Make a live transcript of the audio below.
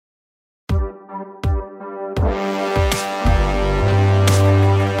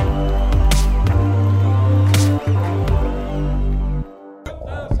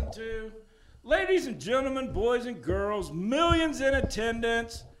gentlemen, boys and girls, millions in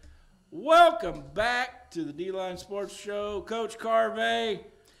attendance, welcome back to the D-Line Sports Show. Coach Carvey,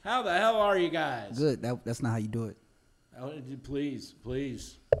 how the hell are you guys? Good. That's not how you do it. Oh, please.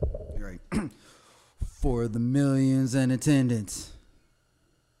 You're right. For the millions in attendance.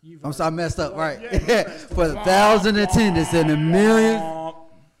 I'm sorry, I messed up. Right. For the 1,000 attendance and the millions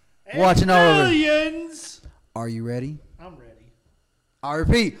watching all over. Millions. Are you ready? I'm ready. I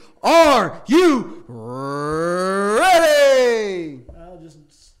repeat. Are you ready?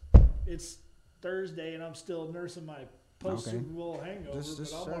 It's Thursday and I'm still nursing my post Super Bowl hangover,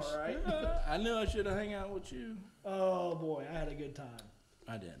 but I'm all right. I knew I should have hung out with you. Oh boy, I had a good time.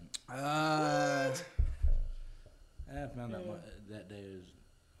 I didn't. Uh, I found out that day was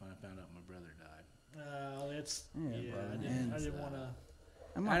when I found out my brother died. I didn't want to.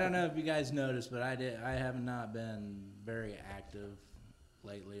 I don't know if you guys noticed, but I have not been very active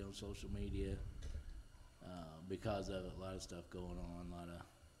lately on social media because of a lot of stuff going on.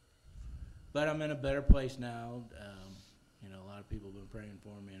 But I'm in a better place now. A lot of people have been praying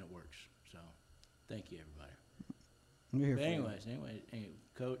for me, and it works. So, thank you, everybody. We're here But for anyway,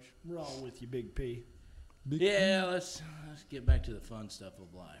 Coach. We're all with you, Big P. Let's get back to the fun stuff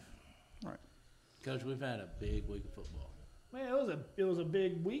of life. All right. Coach, we've had a big week of football. Man, it was a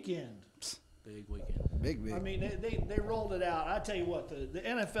big weekend. Big weekend. Big. I mean, they rolled it out. I tell you what, the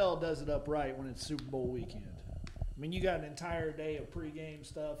NFL does it up right when it's Super Bowl weekend. I mean, you got an entire day of pregame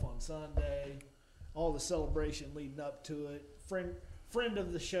stuff on Sunday, all the celebration leading up to it. Friend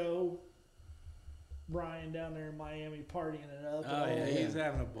of the show, Brian down there in Miami partying it up. Oh, yeah, he's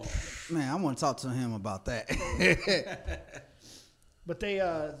having a ball. Man, I want to talk to him about that. But they,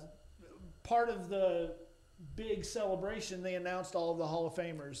 part of the big celebration, they announced all of the Hall of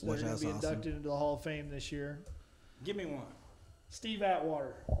Famers that are going to be inducted into the Hall of Fame this year. Give me one. Steve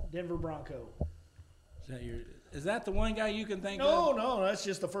Atwater, Denver Bronco. Is that the one guy you can think of? No, that's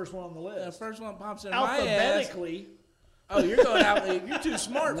just the first one on the list. The first one pops in my ass. Alphabetically. Oh, you're going out. You're too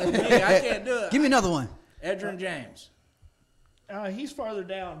smart for me. I can't do it. Give me another one. Edgerrin James. He's farther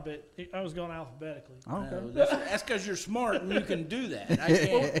down, but I was going alphabetically. Okay. No, that's because you're smart and you can do that. I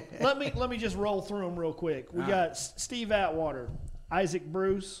can't. Let me just roll through them real quick. We got Steve Atwater, Isaac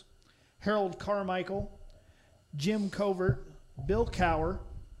Bruce, Harold Carmichael, Jim Covert, Bill Cowher,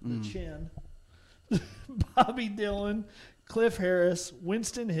 the Chin, Bobby Dillon, Cliff Harris,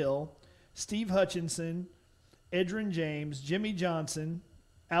 Winston Hill, Steve Hutchinson, Edgerrin James, Jimmy Johnson,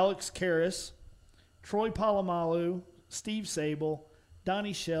 Alex Karras, Troy Polamalu, Steve Sable,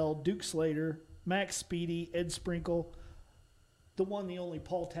 Donnie Shell, Duke Slater, Max Speedy, Ed Sprinkle, the one, the only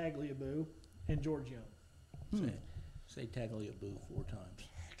Paul Tagliabue, and George Young. Say Tagliabue 4 times.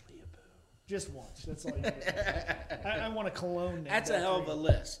 Just once. That's all you do. I want a cologne name. That's a hell of a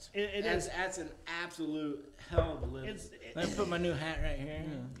list. It is. That's an absolute hell of a list. Let me put my new hat right here.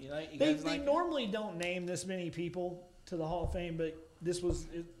 Yeah. They normally don't name this many people to the Hall of Fame, but this was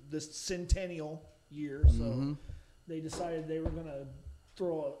the centennial year, so they decided they were going to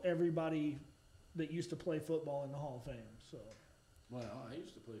throw everybody that used to play football in the Hall of Fame. So, well, I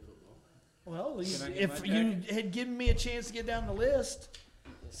used to play football. Well, if you had given me a chance to get down the list,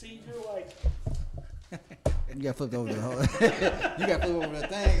 see, you're like. You got flipped over the whole. You got flipped over the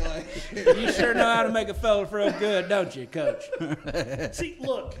thing. Like. You sure know how to make a fella feel good, don't you, Coach? See,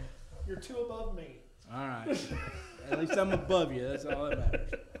 look, you're 2 above me. All right. At least I'm above you. That's all that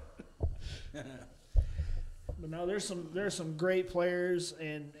matters. But no, there's some great players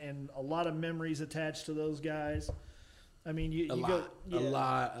and a lot of memories attached to those guys. I mean, a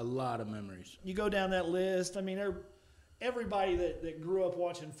lot of memories. You go down that list. I mean, everybody that grew up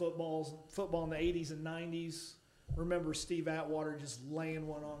watching football in the 80s and 90s remembers Steve Atwater just laying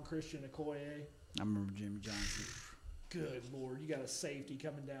one on Christian Okoye. I remember Jimmy Johnson. Good Lord, you got a safety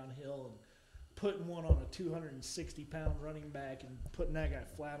coming downhill and putting one on a 260-pound running back and putting that guy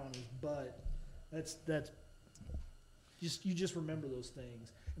flat on his butt. That's you just remember those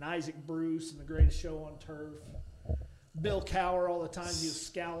things. And Isaac Bruce and The Greatest Show on Turf. Bill Cowher, all the times he was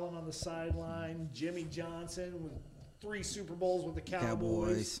scowling on the sideline. Jimmy Johnson with 3 Super Bowls with the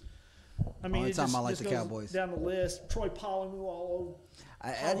Cowboys. I mean, it's time I like the Cowboys. Down the list. Troy Polamalu all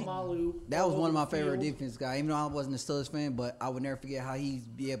over. That was one of my favorite defense guys. Even though I wasn't a Steelers fan, but I would never forget how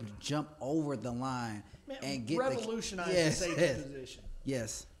he'd be able to jump over the line and get revolutionized the safety position.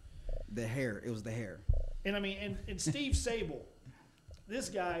 Yes, the hair. It was the hair. And I mean, and Steve Sable, this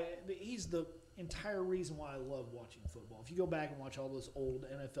guy, he's the entire reason why I love watching football. If you go back and watch all those old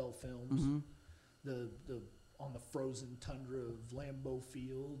NFL films, the on the frozen tundra of Lambeau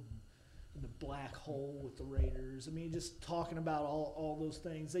Field, and the black hole with the Raiders. I mean, just talking about all those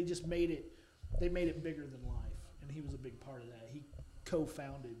things. They just made it they made it bigger than life, and he was a big part of that. He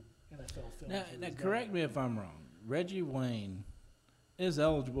co-founded NFL Films. Now correct me if I'm wrong. Reggie Wayne is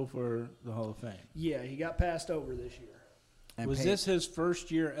eligible for the Hall of Fame. Yeah, he got passed over this year. And Was paid- this his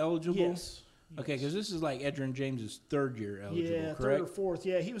first year eligible? Yes. Okay, because this is like Edgerrin James's third year eligible, Yeah, correct? third or fourth.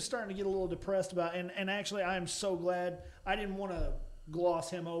 Yeah, he was starting to get a little depressed about it. And actually, I am so glad. I didn't want to gloss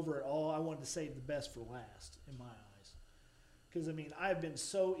him over at all. I wanted to save the best for last, in my eyes. Because, I mean, I've been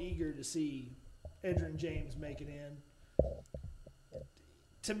so eager to see Edgerrin James make it in.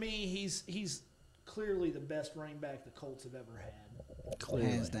 To me, he's clearly the best running back the Colts have ever had. Clearly.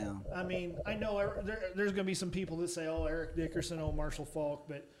 hands down. I mean, I know there's going to be some people that say, oh, Eric Dickerson, oh, Marshall Faulk.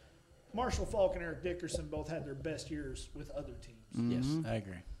 But Marshall Faulk and Eric Dickerson both had their best years with other teams. Yes, I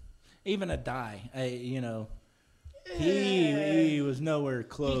agree. Even a die, he was nowhere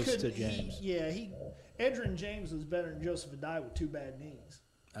close to James. Edgerrin James was better than Joseph Adai with two bad knees.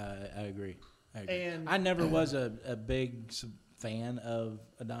 I agree. And- I never was a big fan of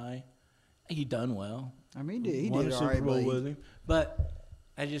Adai. He done well. I mean, he Won did a all Super right, Bowl but with him, but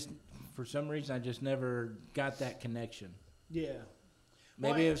I just, for some reason, I just never got that connection. Yeah.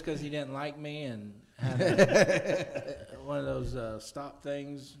 Maybe it was because he didn't like me and had one of those stop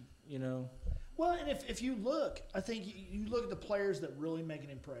things, you know. Well, and if you look, I think you look at the players that really make an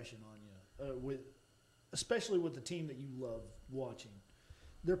impression on you, especially with the team that you love watching.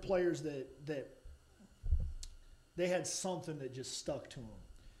 They're players that they had something that just stuck to them.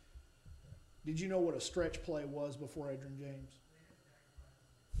 Did you know what a stretch play was before Edgerrin James?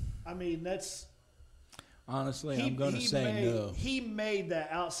 I mean, that's Honestly, I'm going to say no. He made that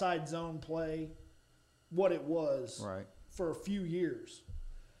outside zone play what it was right. for a few years.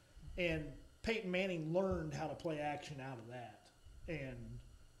 And Peyton Manning learned how to play action out of that. And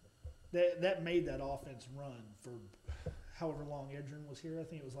that made that offense run for however long Edgerrin was here. I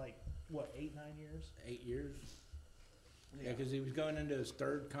think it was like, 8, 9 years? 8 years. Yeah, because he was going into his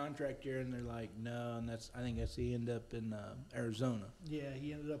third contract year, and they're like, no, and I think he ended up in Arizona. Yeah,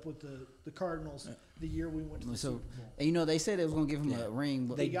 he ended up with the Cardinals the year we went to the So, Super Bowl. and they said they was gonna give him a ring,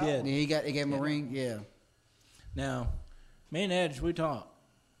 but They got did. Yeah, they gave him a ring. Yeah. Now, me and Edge, we talk.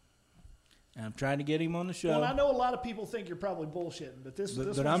 And I'm trying to get him on the show. Well, I know a lot of people think you're probably bullshitting, but this But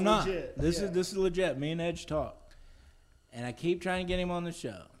one's I'm not. legit. This Yeah. is legit. Me and Edge talk, and I keep trying to get him on the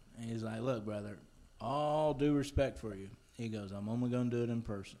show. And he's like, "Look, brother, all due respect for you." He goes, "I'm only going to do it in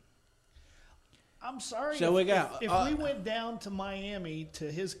person." I'm sorry. So we got. If we went down to Miami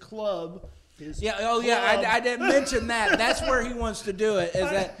to his club, Yeah. Oh, yeah. I didn't mention that. That's where he wants to do it. Is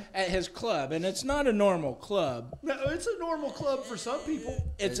at his club, and it's not a normal club. No, it's a normal club for some people.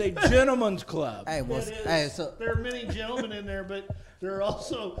 It's a gentleman's club. Hey, well, It is. hey, so There are many gentlemen in there, but there are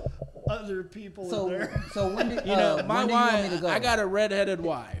also other people in there. so when did You know, when my do you want me to wife. go? I got a redheaded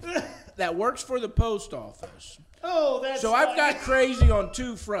wife that works for the post office. Oh, that's So I've got crazy on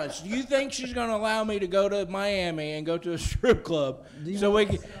two fronts. Do you think she's going to allow me to go to Miami and go to a strip club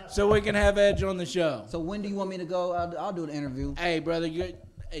so we can have Edge on the show? So when do you want me to go? I'll do the interview. Hey, brother,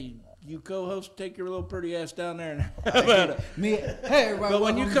 you co-host, take your little pretty ass down there and have at it. Me, hey, everybody. But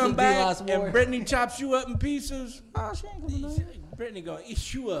when you welcome to come the back D-Loss and War. Brittany chops you up in pieces, Oh, she ain't coming down. Brittany gonna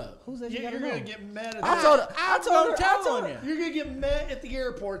eat you up. Who said you You're gotta going to know? get mad at I that. told her. I'm gonna tell on you. You're going to get met at the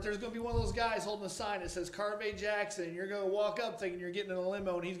airport. There's going to be one of those guys holding a sign that says Carvey Jackson. You're going to walk up thinking you're getting in a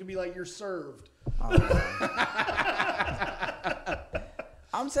limo, and he's going to be like, you're served.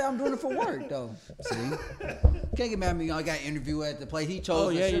 I'm saying I'm doing it for work though. See, can't get mad at me. I got an interview at the place he chose. Oh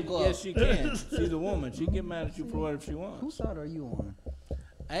the yeah, strip club. yes she can. She's a woman. She can get mad at you for whatever she wants. Whose side are you on?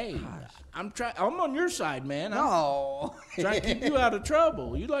 Hey, I'm on your side, man. I'm No. trying to keep you out of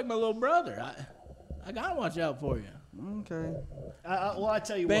trouble. You like my little brother. I gotta watch out for you. Okay. Well, I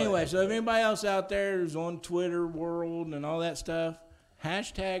tell you But what. anyway, so if anybody else out there who's on Twitter world and all that stuff,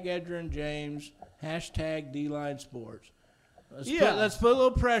 hashtag Edgerrin James, hashtag D-Line Sports. Let's put a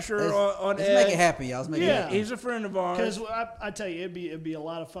little pressure on Let's Ed. make it happen, y'all. Let's make it Yeah. happen. He's a friend of ours. Because I tell you, it'd be a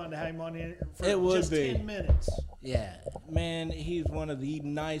lot of fun to have him on here for It would just be. 10 minutes. Yeah, man, he's one of the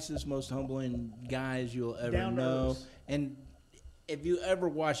nicest, most humbling guys you'll ever Down to know. earth. And if you ever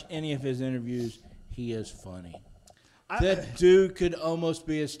watch any of his interviews, he is funny. That dude could almost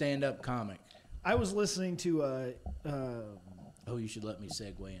be a stand-up comic. I was listening to Oh, you should let me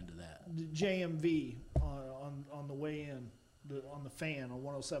segue into that. JMV on the way in, on the fan on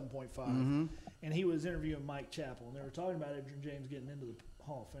 107.5, Mm-hmm. and he was interviewing Mike Chappell, and they were talking about Edgerrin James getting into the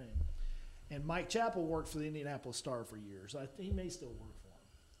Hall of Fame. And Mike Chappell worked for the Indianapolis Star for years. He may still work for him.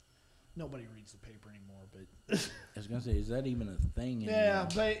 Nobody reads the paper anymore, but I was gonna say, is that even a thing anymore? yeah,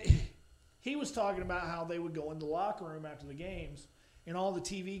 but he was talking about how they would go in the locker room after the games, And all the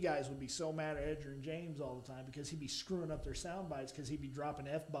TV guys would be so mad at Edgar and James all the time because he'd be screwing up their sound bites because he'd be dropping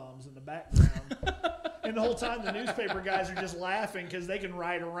F-bombs in the background. And the whole time the newspaper guys are just laughing because they can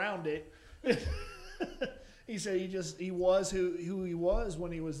ride around it. He said he was who he was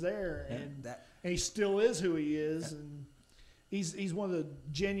when he was there, and he still is who he is, and he's one of the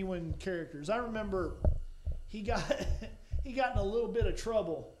genuine characters. I remember he got in a little bit of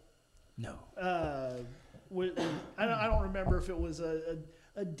trouble. No. I don't remember if it was a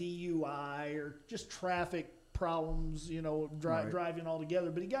DUI or just traffic problems, driving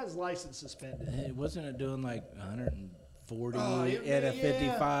altogether. But he got his license suspended. Hey, wasn't it doing like 140 at a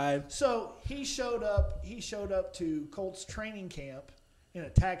 55? So he showed up. He showed up to Colts training camp in a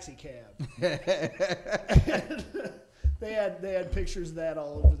taxi cab. And they had pictures of that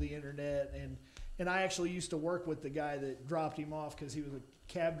all over the internet, and I actually used to work with the guy that dropped him off because he was a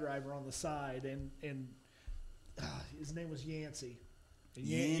cab driver on the side, and his name was Yancey. And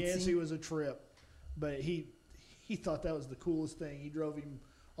Yancey was a trip, but he thought that was the coolest thing. He drove him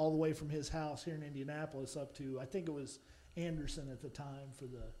all the way from his house here in Indianapolis up to, I think it was Anderson at the time, for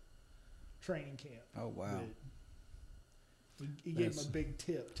the training camp. Oh, wow. He gave him a big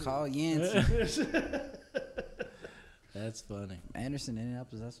tip, too. Call Yancey. That's funny. Anderson,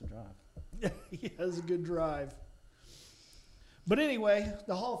 Indianapolis, that's a drive. Yeah, it was a good drive. But anyway,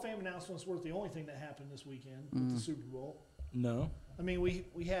 the Hall of Fame announcements weren't the only thing that happened this weekend with the Super Bowl. No. I mean, we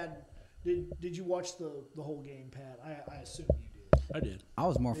had. Did you watch the whole game, Pat? I assume you did. I did. I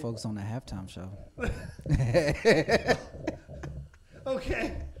was more focused on the halftime show.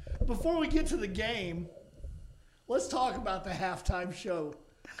 Okay, before we get to the game, let's talk about the halftime show.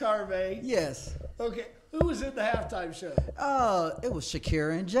 Carvey. Yes. Okay, who was in the halftime show? It was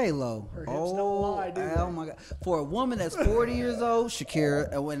Shakira and J-Lo. Her hips don't lie, do they? Oh, my God. For a woman that's 40 years old, Shakira,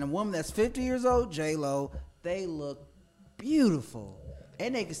 and a woman that's 50 years old, J-Lo, they look beautiful.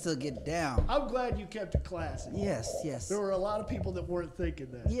 And they can still get down. I'm glad you kept it classy. Yes. There were a lot of people that weren't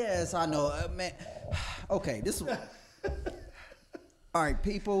thinking that. Yes, I know. Man. Okay, this one. All right,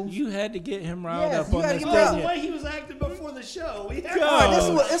 people. You had to get him riled Yes, up you on gotta this. get him riled. The way he was acting before the show. We had All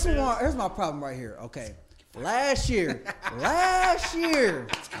right, here's my problem right here. Okay, last year,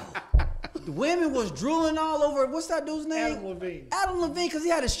 the women was drooling all over. What's that dude's name? Adam Levine, because he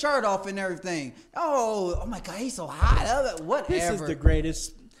had his shirt off and everything. Oh my God, he's so hot. Whatever. This is the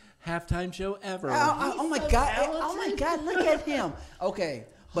greatest halftime show ever. Oh my God, look at him. Okay,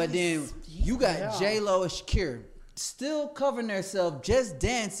 but then you got J-Lo and Shakira still covering themselves, just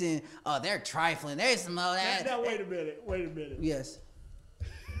dancing. Oh, they're trifling. There's some of that. Now wait a minute. Yes.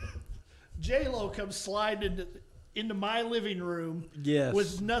 J-Lo comes sliding into my living room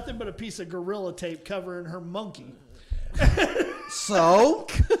with nothing but a piece of Gorilla Tape covering her monkey. So?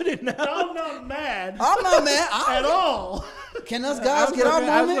 Good enough. I'm not mad. I'm not mad at all. Can us guys get our moment?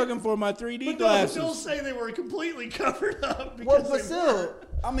 I was looking for my 3D glasses. Don't say they were completely covered up. Well, but still,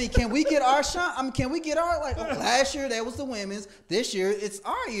 I mean, can we get our shot? I mean, can we get our, last year that was the women's. This year it's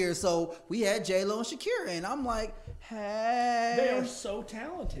our year. So we had J-Lo and Shakira. And I'm like, hey. They are so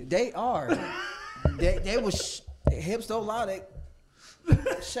talented. They are. they was hips don't lie. They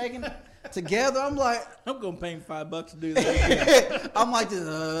shaking together. I'm like, I'm gonna pay him $5 to do that. I'm like this.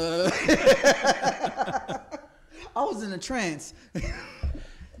 I was in a trance.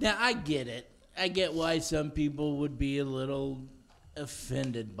 Now I get it. I get why some people would be a little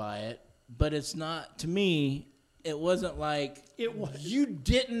offended by it, but it's not. To me, it wasn't like you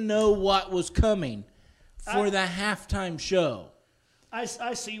didn't know what was coming for the halftime show. I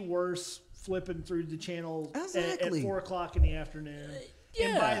see worse flipping through the channel Exactly. at 4 o'clock in the afternoon. Yeah.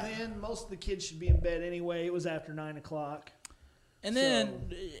 And by then, most of the kids should be in bed anyway. It was after 9 o'clock. And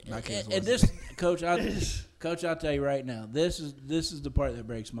then, kids and this, Coach, I'll tell you right now, this is the part that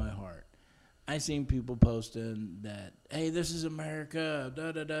breaks my heart. I seen people posting that, hey, this is America,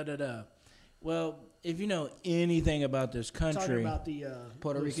 da da da da da. Well, if you know anything about this country, Talking about the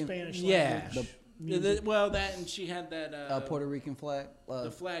Puerto Rican, Spanish yeah. language. That and she had that Puerto Rican flag. the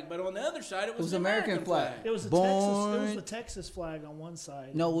flag, but on the other side it was the American flag. It was the Texas flag on one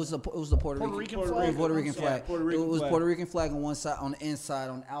side. No, it was the Puerto Rican flag. Puerto Rican flag. Puerto Rican it was flag. Puerto Rican flag on one side. On the inside,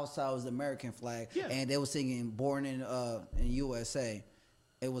 on the outside was the American flag. Yeah. And they were singing "Born in USA."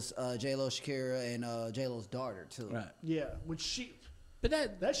 It was J-Lo, Shakira, and J-Lo's daughter too. Right. Yeah, which But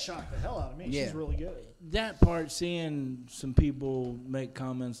that shocked the hell out of me. Yeah. She's really good. that part, seeing some people make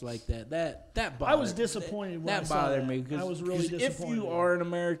comments like that bothered. I was disappointed when I that saw bothered that. me because I was really if disappointed. you are an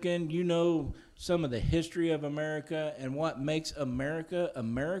American, you know some of the history of America and what makes America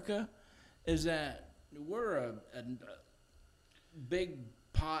America is that we're a big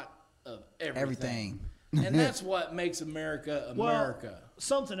pot of everything. And that's what makes America America. Well,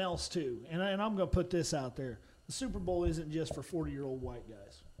 something else too, and I'm going to put this out there: the Super Bowl isn't just for 40-year-old white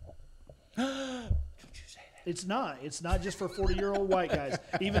guys. Don't you say that. It's not. It's not just for 40-year-old white guys.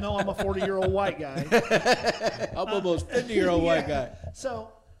 Even though I'm a 40-year-old white guy, I'm almost 50-year-old white guy. So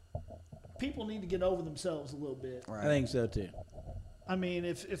people need to get over themselves a little bit. Right. I think so too. I mean,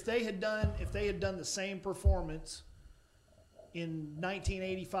 if they had done the same performance in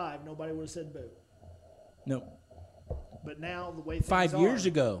 1985, nobody would have said boo. No. But now the way things 5 years are,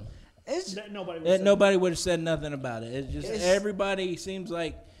 ago, nobody would have said nobody would have said nothing about it. It's just It's- everybody seems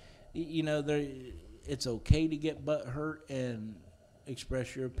like, it's okay to get butt hurt and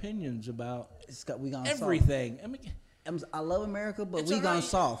express your opinions about We gone everything. I mean, soft. I love America, but It's we all gone right.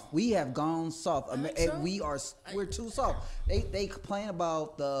 soft. We have gone soft. think so. We're too soft. They complain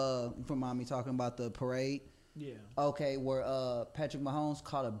about from mommy talking about the parade. Yeah. Okay, where Patrick Mahomes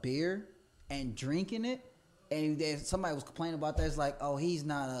caught a beer and drinking it, and then somebody was complaining about that. It's like, oh, he's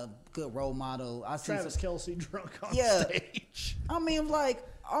not a good role model. I see Travis Kelce drunk on Yeah. stage. I mean, like,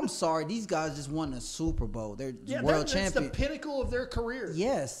 I'm sorry, these guys just won the Super Bowl. They're world that's champion. the pinnacle of their career.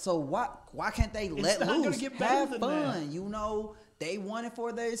 Yes, so why can't they let not gonna loose? get better Have than fun. They won it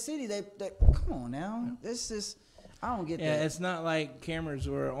for their city. They come on now. This is I don't get yeah, that. it's not like cameras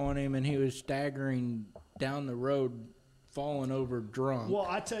were on him and he was staggering down the road, falling over drunk. Well,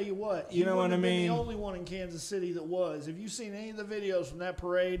 I tell you what, You know what wouldn't I have been mean? The only one in Kansas City that was. If you've seen any of the videos from that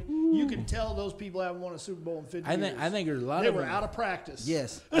parade, you can tell those people haven't won a Super Bowl in 50 years. I think there's a lot they of were them. out of practice.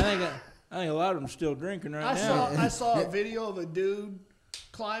 Yes. I think a lot of them still drinking right now. I saw a video of a dude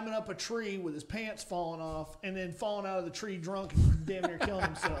climbing up a tree with his pants falling off and then falling out of the tree drunk and damn near killing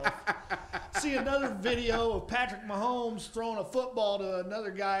himself. See another video of Patrick Mahomes throwing a football to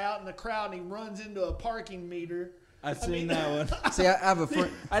another guy out in the crowd and he runs into a parking meter. I've seen that one. See, I have a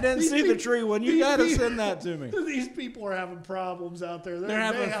friend. I didn't These see the people- tree one. You these got to people- send that to me. These people are having problems out there. They're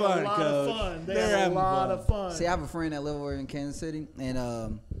having they have fun, a lot Coach. of fun. They They're have a having lot fun. of fun. See, I have a friend that live over in Kansas City,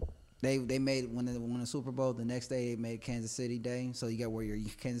 and they made when they won the Super Bowl. The next day, they made Kansas City Day, so you got to wear your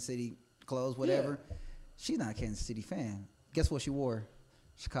Kansas City clothes, whatever. She's not a Kansas City fan. Guess what she wore?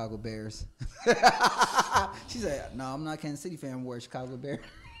 Chicago Bears. She said, "No, I'm not a Kansas City fan. I'm wearing Chicago Bears."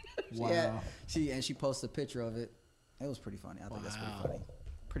 Wow. She posted a picture of it. It was pretty funny. I think that's pretty Wow. funny.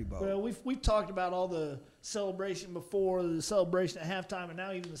 Pretty bold. Well, we've talked about all the celebration before, the celebration at halftime, and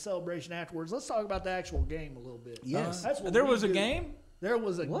now even the celebration afterwards. Let's talk about the actual game a little bit. Yes. That's what There we was a do. game? There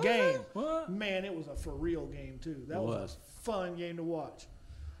was a What? game. What? Man, it was a for real game too. That It was was. a fun game to watch.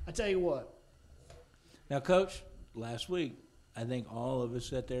 I tell you what. Now, Coach, last week, I think all of us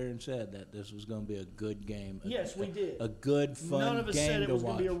sat there and said that this was going to be a good game. Yes, we did. A good, fun None of us game said it to was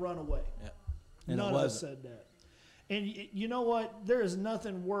going watch. to be a runaway. Yeah. And None it of us wasn't. said that. And you know what? There is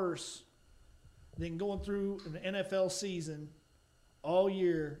nothing worse than going through an NFL season all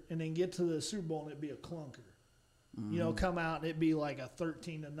year and then get to the Super Bowl and it be a clunker. You know, come out and it be like a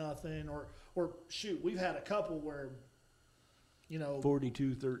 13-0 or shoot, we've had a couple where, you know,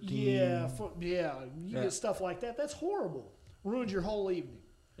 42-13. you Yeah. get stuff like that. That's horrible. Ruins your whole evening.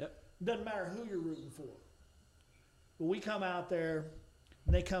 Yep. Doesn't matter who you're rooting for. But we come out there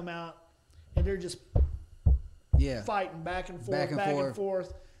and they come out and they're just Yeah. fighting back and forth, Back and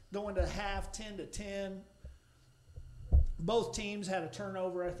forth. going to half 10-10. Both teams had a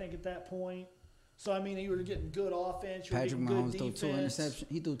turnover, I think, at that point. So I mean, you were getting good offense, you were Patrick getting good Mahomes threw defense. 2 interceptions.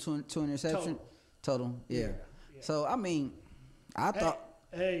 He threw two interceptions total. Yeah. Yeah. So I mean, I thought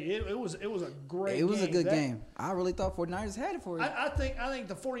Hey, it was a great. it was a game. good That- game. I really thought 49ers had it for it. I think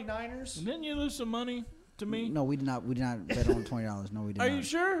the 49ers. Didn't you lose some money to me? No, we did not. We did not bet on $20. No, we did Are not. you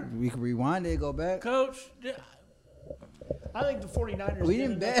sure? We can rewind it, go back. Coach, I think the 49ers. We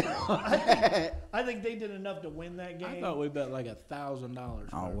did didn't enough bet to- on I think they did enough to win that game. I thought we bet like $1,000.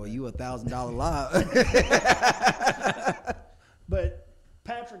 Oh well, you $1,000 live. But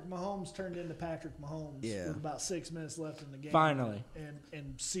Patrick Mahomes turned into Patrick Mahomes Yeah. with about 6 minutes left in the game. Finally.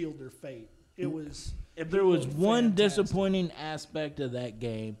 And sealed their fate. It was. If there was looked one fantastic. disappointing aspect of that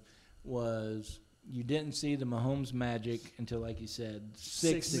game was you didn't see the Mahomes magic until, like you said,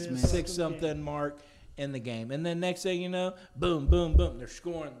 Six minutes left in six the something game. mark in the game, and then next thing you know, boom, boom, boom, they're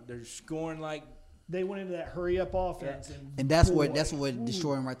scoring like They went into that hurry up offense, And that's boy, what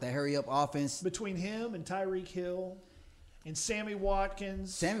destroyed him right there. Hurry up offense. between him and Tyreek Hill and Sammy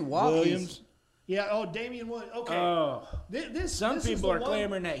Watkins. Sammy Watkins. Williams. Yeah. Oh, Damian Williams. Okay. Oh, This some this is people the are one-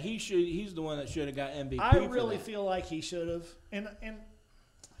 clamoring that he's the one that should have got MVP. I for really that. feel like he should have. And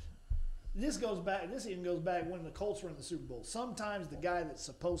this goes back. This even goes back when the Colts were in the Super Bowl. Sometimes the guy that's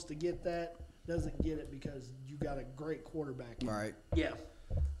supposed to get that doesn't get it because you got a great quarterback. Right. Yeah.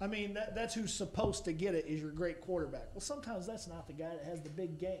 I mean, that's who's supposed to get it is your great quarterback. Well, sometimes that's not the guy that has the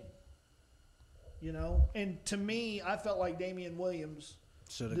big game. You know? And to me, I felt like Damian Williams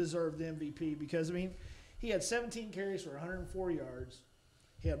deserved the MVP because, I mean, he had 17 carries for 104 yards.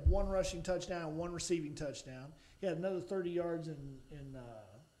 He had 1 rushing touchdown and 1 receiving touchdown. He had another 30 yards I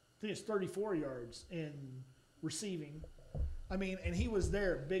think it's 34 yards in receiving. I mean, and he was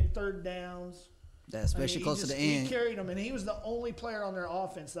there, big third downs. Yeah, especially close to the end. He carried them, and he was the only player on their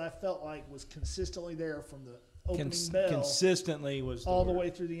offense that I felt like was consistently there from the opening bell. Consistently was all the way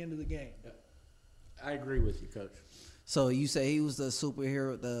through the end of the game. Yeah. I agree with you, Coach. So you say he was the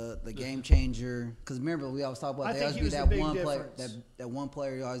superhero, the game changer? Because remember, we always talk about there always be that one player, that one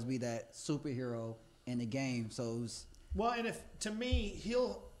player always be that superhero in the game. So it was, well, and if to me,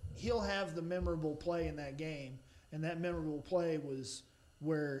 he'll have the memorable play in that game, and that memorable play was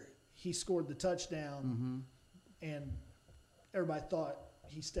where he scored the touchdown, and everybody thought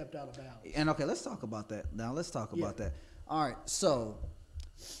he stepped out of bounds. And okay, let's talk about that. Now let's talk about that. All right, so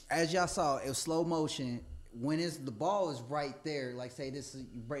as y'all saw, it was slow motion. When the ball is right there, like say this is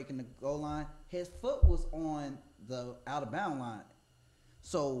breaking the goal line, his foot was on the out of bound line.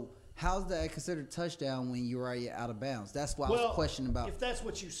 So how's that considered a touchdown when you're already out of bounds? That's why I was questioning about. If that's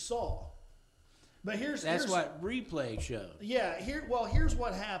what you saw. But here's what replay showed. Yeah, here's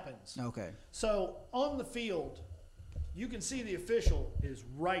what happens. Okay. So on the field, you can see the official is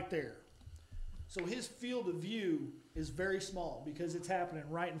right there. So his field of view is very small because it's happening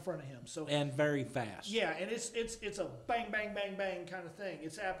right in front of him. So and very fast. Yeah, and it's a bang bang bang bang kind of thing.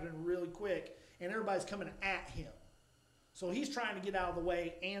 It's happening really quick, and everybody's coming at him. So he's trying to get out of the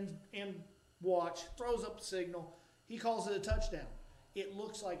way and watch, throws up the signal. He calls it a touchdown. It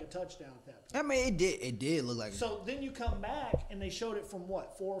looks like a touchdown at that point. I mean, it did look like. So then you come back and they showed it from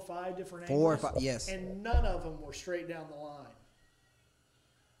what, 4 or 5 different angles? 4 or 5, yes. And none of them were straight down the line.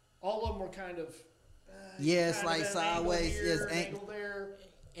 All of them were kind of. Yes, like sideways. Here, yes, angle there.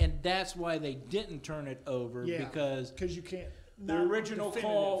 And that's why they didn't turn it over because you can't. The original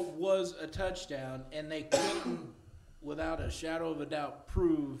call was a touchdown, and they couldn't, without a shadow of a doubt,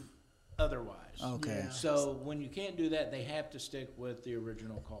 prove otherwise. Okay. Yeah. So when you can't do that, they have to stick with the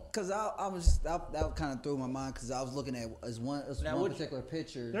original call. Because that kind of threw my mind because I was looking at one particular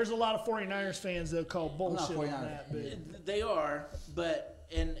picture. There's a lot of 49ers fans that call bullshit on that. But they are, but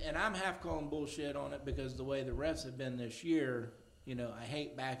and I'm half calling bullshit on it because the way the refs have been this year, you know, I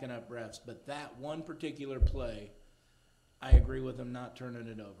hate backing up refs, but that one particular play, I agree with them not turning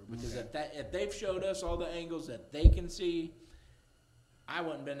it over because if they've showed us all the angles that they can see, I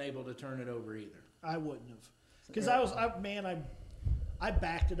wouldn't been able to turn it over either. I wouldn't have, because I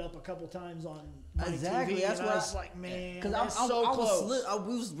backed it up a couple times on my TV. That's what I was like, man. Because I was so close. I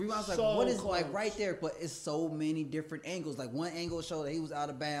was like, what is like right there? But it's so many different angles. Like one angle showed that he was out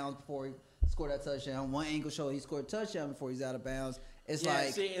of bounds before he scored that touchdown. One angle showed he scored a touchdown before he's out of bounds. It's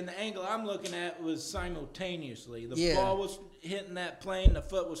like, see, and the angle I'm looking at was simultaneously. The ball was hitting that plane, the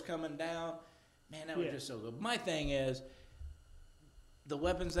foot was coming down. Man, that was just so good. My thing is, the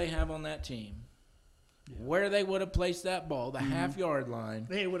weapons they have on that team, where they would have placed that ball, the half-yard line.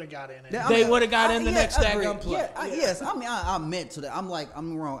 They would have got in it. They would have got in the next daggone play. Yes, I mean, I meant to that. I'm like,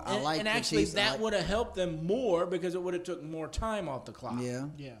 I'm wrong. And actually, that would have helped them more because it would have took more time off the clock. Yeah.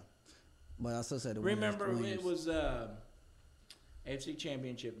 Yeah. But I still said it. Remember, it was AFC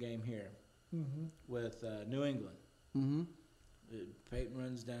Championship game here with New England. Mm-hmm. Peyton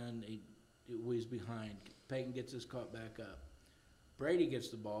runs down. He's behind. Peyton gets his caught back up. Brady gets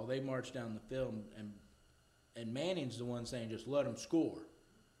the ball. They march down the field, and Manning's the one saying, just let them score.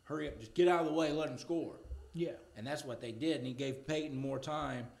 Hurry up. Just get out of the way. Let them score. Yeah. And that's what they did, and he gave Peyton more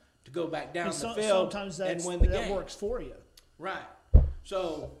time to go back down the field sometimes and win the game. That works for you. Right.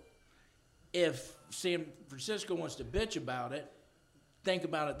 So if San Francisco wants to bitch about it, think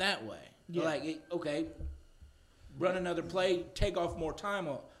about it that way. Yeah. Like, okay, run another play, take off more time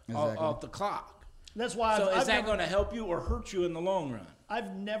off the clock. That's why. So is that going to help you or hurt you in the long run?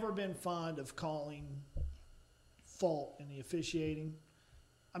 I've never been fond of calling fault in the officiating.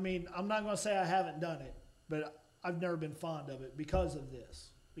 I mean, I'm not going to say I haven't done it, but I've never been fond of it because of this.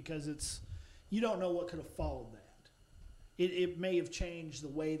 Because you don't know what could have followed that. It may have changed the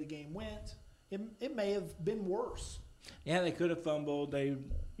way the game went. It may have been worse. Yeah, they could have fumbled. I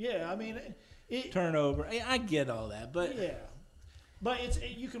mean, turnover. I get all that, but yeah. But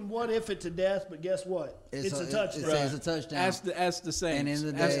you can what if it to death, but guess what? It's a touchdown. It's a touchdown. That's the Saints. And in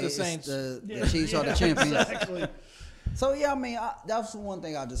the day, that's the Saints. The Chiefs are the champions. Exactly. So yeah, I mean, that's one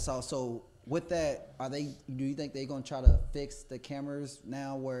thing I just saw. So with that, do you think they're gonna try to fix the cameras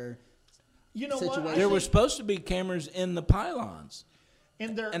now? Where you know what? There were supposed to be cameras in the pylons.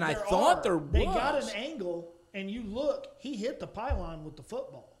 And I thought there They got was. an angle, and you look, he hit the pylon with the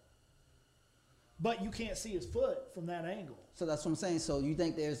football. But you can't see his foot from that angle. So that's what I'm saying. So you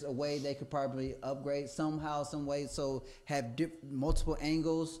think there's a way they could probably upgrade somehow, some way, so have multiple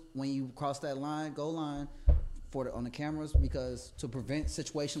angles when you cross that line, goal line, on the cameras, because to prevent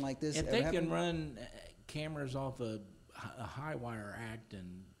situation like this. If ever they happening? can run cameras off a high wire act,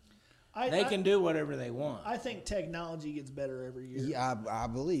 and they can do whatever they want. I think technology gets better every year. Yeah, I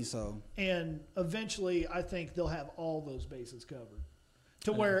believe so. And eventually, I think they'll have all those bases covered.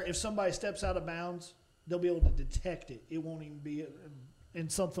 To where if somebody steps out of bounds, they'll be able to detect it. It won't even be,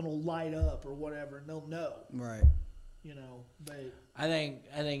 and something will light up or whatever, and they'll know. Right. You know, but I think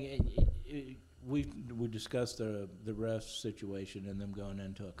we discussed the ref situation and them going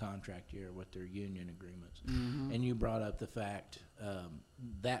into a contract year with their union agreements, and you brought up the fact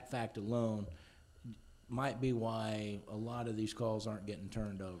that fact alone might be why a lot of these calls aren't getting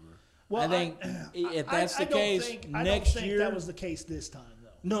turned over. well, I think if that's the case, I don't next think year that was the case this time, though.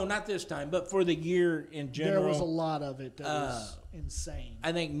 no, not this time, but for the year in general, There was a lot of it that was insane.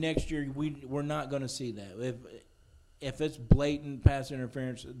 I think next year we're not going to see that. If it's blatant pass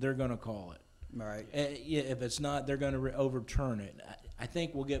interference, they're going to call it. Right. Yeah, if it's not, they're going to overturn it. I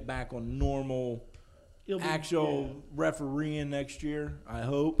think we'll get back on normal, actual refereeing next year. I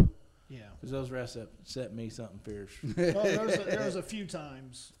hope. Yeah. Because those refs have set me something fierce. Well, there was a few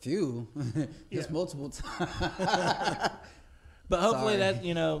times. Few. Yeah. Just multiple times. But hopefully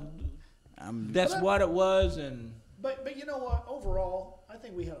Sorry. that's what it was. And But you know what? Overall, I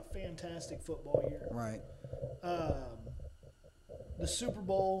think we had a fantastic football year. Right. The Super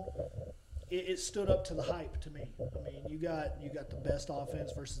Bowl, it stood up to the hype to me. I mean, you got the best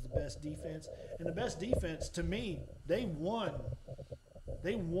offense versus the best defense, and the best defense to me, they won.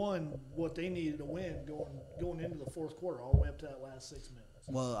 They won what they needed to win going into the fourth quarter, all the way up to that last 6 minutes.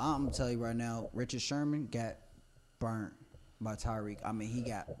 Well, I'm gonna tell you right now, Richard Sherman got burnt by Tyreek. I mean, he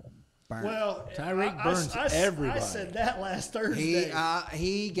got burnt. Well, Tyreek burns everybody. I said that last Thursday.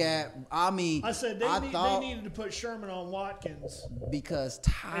 He got. I mean, I said they needed to put Sherman on Watkins, because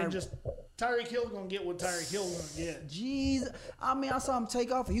and just Tyreek Hill gonna get what Tyreek Hill gonna get. Jeez, I mean, I saw him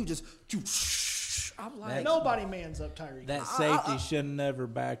take off, and he was just. I'm like, Nobody mans up Tyreek. that safety should have never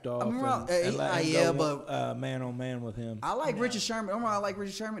backed off and let him go man on man with him. I like Richard Sherman. I like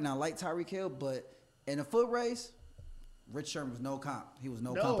Richard Sherman, and I like Tyreek Hill, but in a foot race, Rich Sherman was no comp. He was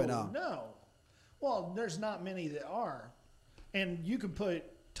no comp at all. No. Well, there's not many that are. And you can put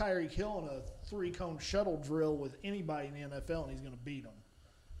Tyreek Hill in a 3-cone shuttle drill with anybody in the NFL, and he's going to beat them.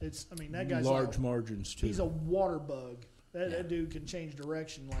 That guy's large margins too. He's a water bug. That dude can change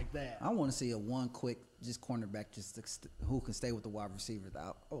direction like that. I want to see one quick cornerback who can stay with the wide receivers.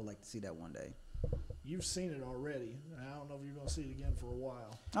 I would like to see that one day. You've seen it already. I don't know if you're going to see it again for a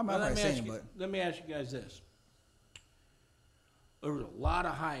while. Let me ask you guys this. There was a lot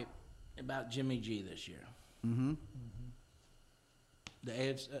of hype about Jimmy G this year. Mm-hmm.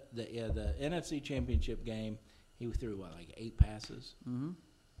 The NFC Championship game, he threw like 8 passes. Mm-hmm.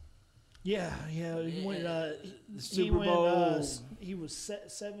 Yeah. He went. The Super Bowl. He was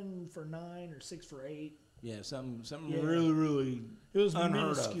 7 for 9 or 6 for 8. Yeah, something really It was unheard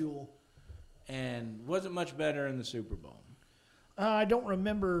minuscule. of. And wasn't much better in the Super Bowl. I don't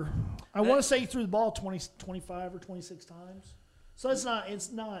remember. I want to say he threw the ball 25 or 26 times. So it's not. It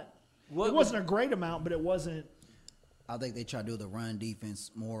wasn't a great amount, but it wasn't. I think they try to do the run defense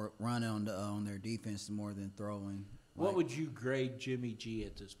more, run on their defense more than throwing. What would you grade Jimmy G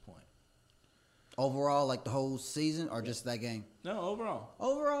at this point? Overall, like the whole season, or just that game? No, overall.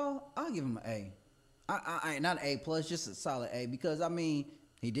 Overall, I'll give him an A. I not an A plus, just a solid A, because I mean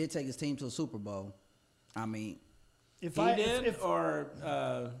he did take his team to a Super Bowl. I mean, If I had to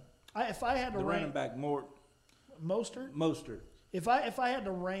rank running back Mostert, if I had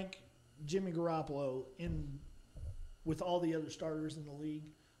to rank Jimmy Garoppolo with all the other starters in the league,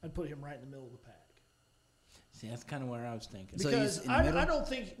 I'd put him right in the middle of the pack. See, that's kind of where I was thinking. Because I don't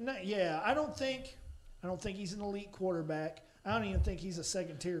think he's an elite quarterback. I don't even think he's a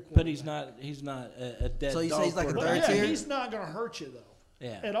second tier quarterback. But he's not a dead. So you say he's like a quarterback. third tier? He's not going to hurt you though.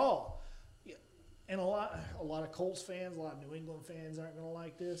 Yeah. At all. And a lot of Colts fans, a lot of New England fans aren't going to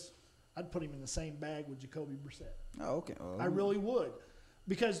like this. I'd put him in the same bag with Jacoby Brissett. Oh, okay. I really would.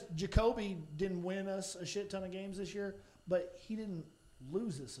 Because Jacoby didn't win us a shit ton of games this year, but he didn't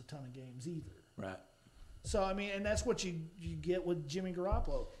lose us a ton of games either. Right. So, I mean, and that's what you get with Jimmy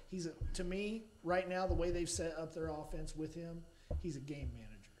Garoppolo. To me, right now, the way they've set up their offense with him, he's a game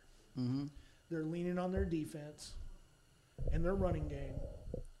manager. Mm-hmm. They're leaning on their defense and their running game,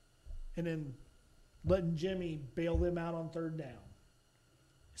 and then letting Jimmy bail them out on third down.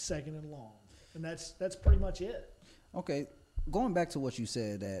 second and long, and that's pretty much it. Okay, going back to what you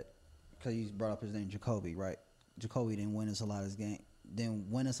said that because you brought up his name, Jacoby, right? Jacoby didn't win us a lot of this game. Didn't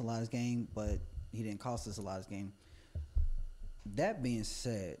win us a lot of this game, but he didn't cost us a lot of this game. That being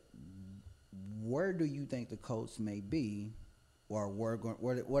said, where do you think the Colts may be, or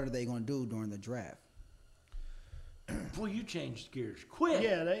what are they going to do during the draft? Boy, you changed gears quick.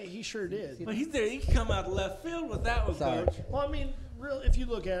 Yeah, he sure did. But he come out of left field with that one, Sorry. Coach. Well, I mean, really, if you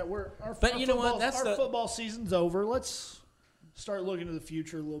look at it, But you know what? That's our football season's over. Let's start looking to the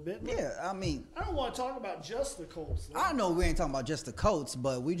future a little bit. Yeah, I mean, I don't want to talk about just the Colts, though. I know we ain't talking about just the Colts,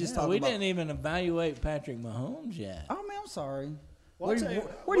 but we just talking we about. didn't even evaluate Patrick Mahomes yet. Oh man, I'm sorry. Well,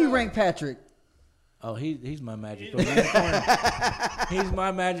 Where do you rank Patrick? Oh, he's my magical unicorn. He's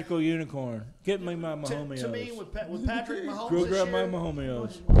my magical unicorn. Get me my Mahomes. To me, with Patrick Mahomes Go this grab year, my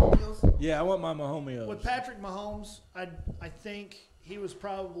Mahomes. Yeah, I want my Mahomes. with Patrick Mahomes, I think he was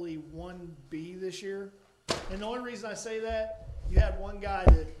probably 1B this year. And the only reason I say that, you had one guy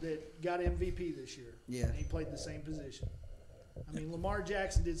that got MVP this year. Yeah. And he played the same position. I mean, Lamar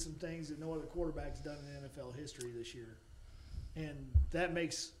Jackson did some things that no other quarterback's done in NFL history this year. And that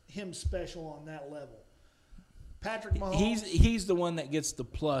makes him special on that level. Patrick Mahomes. He's the one that gets the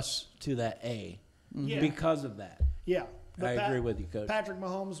plus to that A because of that. Yeah. I agree with you, Coach. Patrick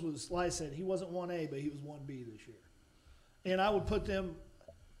Mahomes was, like I said, he wasn't 1A, but he was 1B this year. And I would put them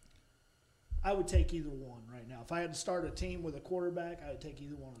 – I would take either one right now. If I had to start a team with a quarterback, I would take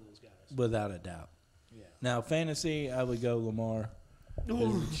either one of those guys. Without a doubt. Yeah. Now, fantasy, I would go Lamar.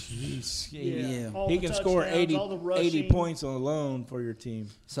 Ooh. Jeez. Yeah. All He the can score touchdowns, 80, all the 80 rushing. points alone for your team.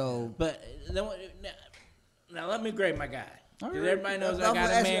 So, But now let me grade my guy. All 'Cause right. everybody knows I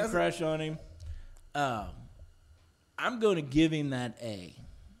got a man crush on him. I'm going to give him that A.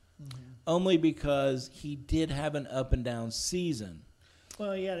 Only because he did have an up and down season.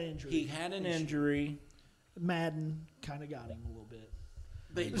 Well, he had an injury. He had an injury. Madden kind of got him a little bit.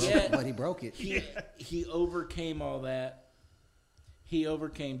 But but yet he broke it. he overcame all that. He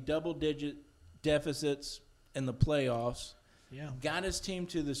overcame double-digit deficits in the playoffs. Yeah. Got his team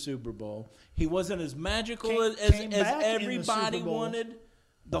to the Super Bowl. He wasn't as magical Came as back in the everybody Super Bowl. wanted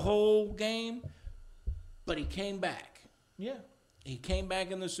the whole game, but he came back. Yeah. He came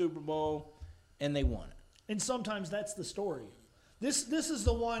back in the Super Bowl, and they won it. And sometimes that's the story. This is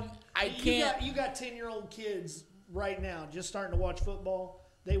the one. You got 10-year-old kids right now just starting to watch football.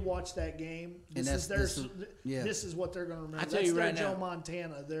 They watch that game. This is what they're going to remember. I tell you right now, Joe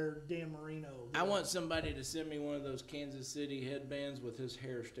Montana, their Dan Marino. I want somebody to send me one of those Kansas City headbands with his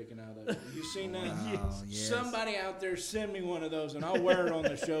hair sticking out of it. You seen that? Yes. Somebody out there send me one of those, and I'll wear it on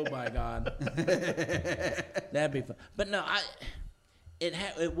the show. By God, that'd be fun. But no,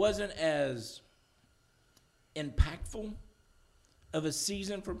 it wasn't as impactful of a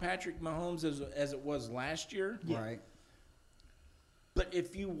season for Patrick Mahomes as it was last year. Right. But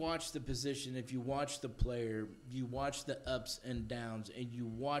if you watch the position, if you watch the player, you watch the ups and downs, and you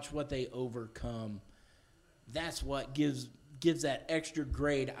watch what they overcome, that's what gives that extra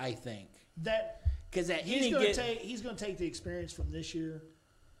grade, I think. Because he's going to take the experience from this year.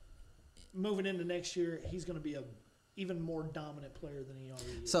 Moving into next year, he's going to be a even more dominant player than he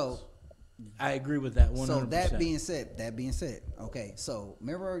already is. So I agree with that 100%. So that being said, okay. So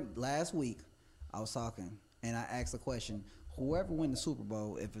remember last week I was talking and I asked the question, whoever win the Super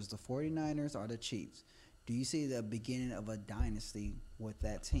Bowl, if it's the 49ers or the Chiefs, do you see the beginning of a dynasty with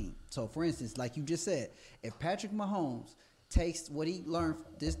that team? So for instance, like you just said, if Patrick Mahomes takes what he learned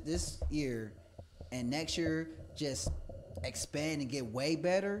this year and next year just expand and get way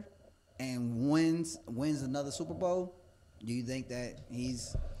better and wins another Super Bowl, do you think that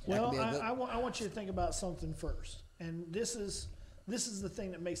he's Well, I want you to think about something first, and this is the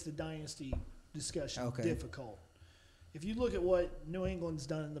thing that makes the dynasty discussion difficult. If you look at what New England's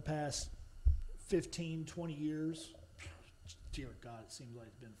done in the past 15, 20 years, dear God, it seems like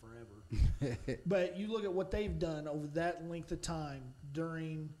it's been forever. But you look at what they've done over that length of time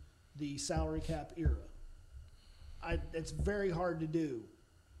during the salary cap era. It's very hard to do.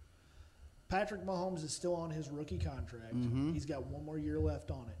 Patrick Mahomes is still on his rookie contract. Mm-hmm. He's got one more year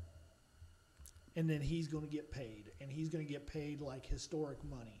left on it. And then he's going to get paid. And he's going to get paid like historic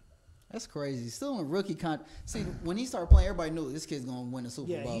money. That's crazy. Still in rookie contract. See, when he started playing, everybody knew this kid's going to win the Super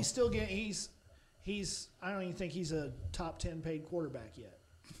Bowl. Yeah, he's still getting – he's I don't even think he's a top 10 paid quarterback yet.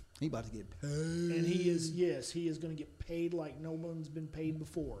 He about to get paid. And he is going to get paid like no one's been paid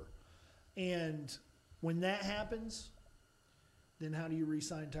before. And when that happens, then how do you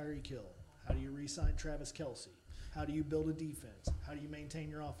re-sign Tyreek Hill? How do you re-sign Travis Kelce? How do you build a defense? How do you maintain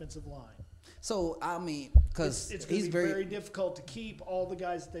your offensive line? So I mean, because It's going he's to be very difficult to keep all the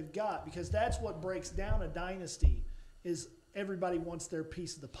guys that they've got, because that's what breaks down a dynasty is everybody wants their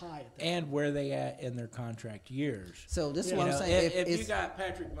piece of the pie at that. And where they at in their contract years. So this is Yeah. what You I'm know, saying. if you it's- got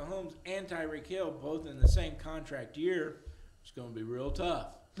Patrick Mahomes and Tyreek Hill both in the same contract year, it's going to be real tough.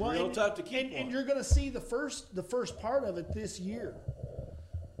 Tough to keep and one. you're going to see the first part of it this year.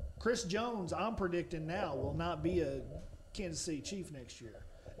 Chris Jones, I'm predicting now, will not be a Kansas City Chief next year.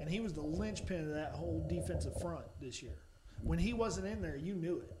 And he was the linchpin of that whole defensive front this year. When he wasn't in there, you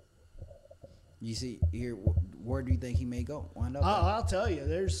knew it. you see here, where do you think he may go? Wind up. I'll tell you,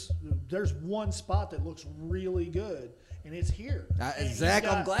 there's one spot that looks really good, and it's here. And he's Zach, I'm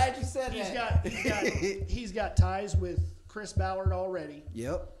got- glad you said that. He's got ties with Chris Ballard already.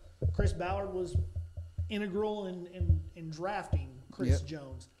 Yep. Chris Ballard was integral in drafting Chris Yep.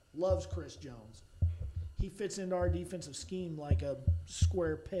 Jones. Loves Chris Jones. He fits into our defensive scheme like a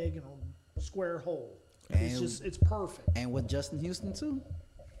square peg in a square hole. It's perfect. And with Justin Houston too.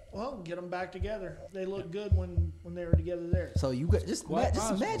 Well, get them back together. They look good when they were together there. So you got Quite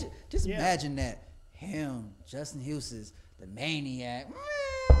possible. imagine that him, Justin Houston's the maniac.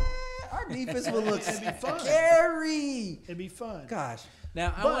 Our defense will look It'd be fun. scary. It'd be fun. Gosh.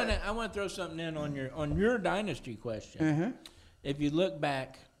 Now But- I want to throw something in on your dynasty question. Mm-hmm. If you look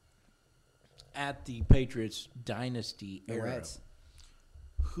back at the Patriots dynasty The era, Rats.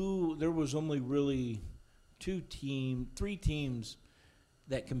 there was only really three teams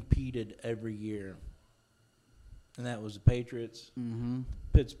that competed every year, and that was the Patriots, Mm-hmm.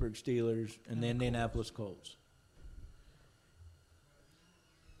 Pittsburgh Steelers, and the Indianapolis Colts.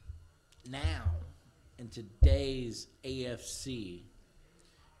 Now, in today's AFC,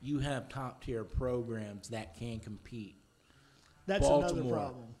 you have top-tier programs that can compete. That's another Baltimore,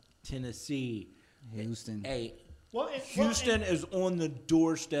 problem. Tennessee, Houston. Hey, Well, Houston is on the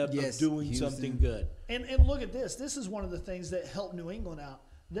doorstep Yes, of doing Houston. something good. And look at this. This is one of the things that helped New England out.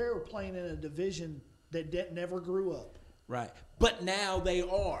 They were playing in a division that never grew up. Right. But now they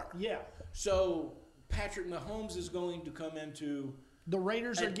are. Yeah. So Patrick Mahomes is going to come into The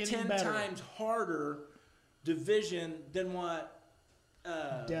Raiders a are getting 10 better. times harder division than what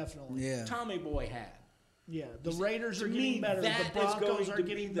Definitely. Yeah. Tommy Boy had. Yeah. The Raiders are To getting me, better. The that is Broncos going are to be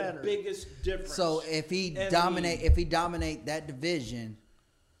getting the better. biggest difference. So if he in the dominate that division,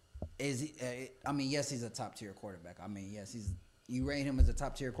 is he? Yes, he's a top tier quarterback. Yes, you rate him as a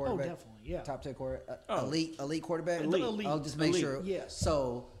top tier quarterback. definitely, yeah. Top tier quarterback, Oh. elite quarterback. Elite. I'll just make Elite. sure. Yes.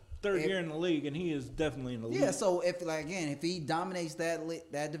 So third if- year in the league, and he is definitely in the league. Yeah. So if he dominates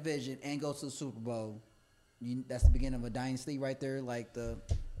that division and goes to the Super Bowl, that's the beginning of a dynasty right there, like the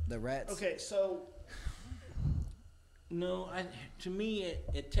Rats. Okay, so No, to me,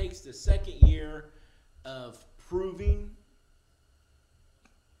 it takes the second year of proving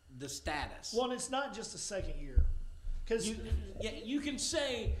the status. well, it's not just the second year, because You can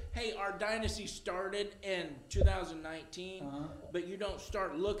say, hey, our dynasty started in 2019, but you don't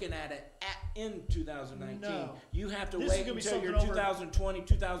start looking at it in 2019. No. You have to This is wait gonna be until you're something over- 2020,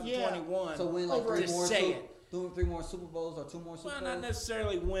 2021 So win like Over three to more, say it. three more Super Bowls or two more Super Well, Bowls. not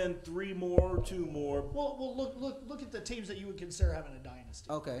necessarily win 3 more, 2 more. well, look at the teams that you would consider having a dynasty.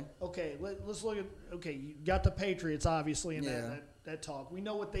 Okay. Okay, let's look at. Okay, you got the Patriots obviously in Yeah. that talk. We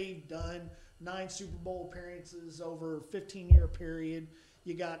know what they've done. 9 Super Bowl appearances over a 15-year period.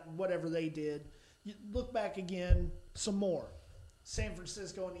 You got whatever they did. You look back again, some more. San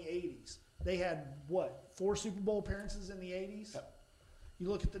Francisco in the 80s. They had, 4 Super Bowl appearances in the 80s? Yep. You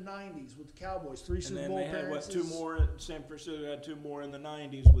look at the 90s with the Cowboys, 3 And Super then Bowl they had, appearances. 2 more? San Francisco had 2 more in the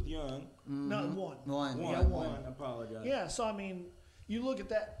 90s with Young. No, one. One. Yeah, One. one. I apologize. Yeah, so I mean, you look at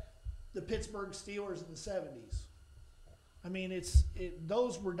that, the Pittsburgh Steelers in the 70s. I mean,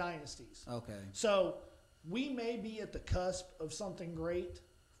 those were dynasties. Okay. So we may be at the cusp of something great.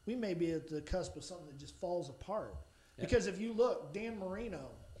 We may be at the cusp of something that just falls apart. Yeah. Because if you look, Dan Marino,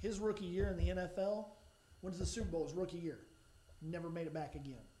 his rookie year in the NFL, went to the Super Bowl his rookie year. Never made it back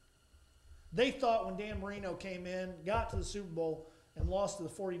again. They thought when Dan Marino came in, got to the Super Bowl, and lost to the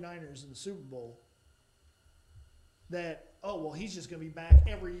 49ers in the Super Bowl, that, he's just going to be back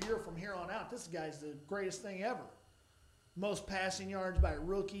every year from here on out. This guy's the greatest thing ever. Most passing yards by a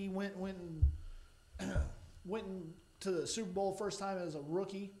rookie, went to the Super Bowl first time as a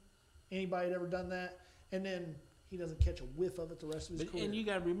rookie. Anybody had ever done that? And then he doesn't catch a whiff of it the rest of his career. And you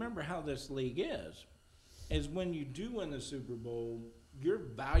got to remember how this league is when you do win the Super Bowl, you're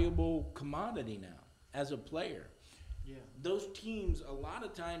a valuable commodity now as a player. Yeah. Those teams a lot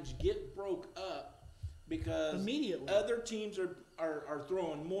of times get broke up because Immediately. other teams are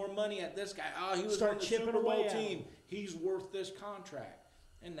throwing more money at this guy. Oh, he was Start on the chipping Super Bowl away at team. him. He's worth this contract.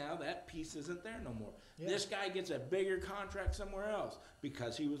 And now that piece isn't there no more. Yeah. This guy gets a bigger contract somewhere else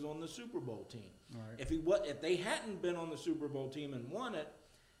because he was on the Super Bowl team. Right. If they hadn't been on the Super Bowl team and won it,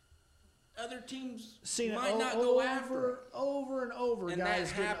 other teams Seen might it not go after him. over and over. And Guys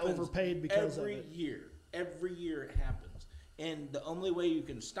that getting happens overpaid because of every it. year. Every year it happens. And the only way you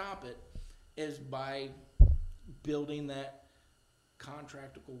can stop it is by building that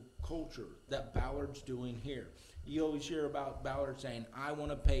contractual culture that Ballard's doing here. You always hear about Ballard saying, I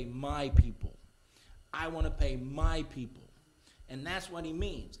want to pay my people. I want to pay my people. And that's what he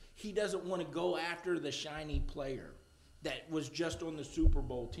means. He doesn't want to go after the shiny player that was just on the Super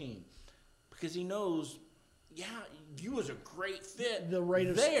Bowl team. Because he knows, yeah, you was a great fit The rate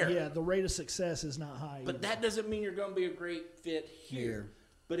of there. the rate of success is not high. But either. that doesn't mean you're going to be a great fit here. Here.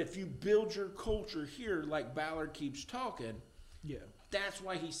 But if you build your culture here, like Ballard keeps talking, yeah. that's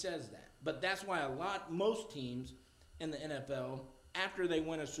why he says that. But that's why most teams in the NFL, after they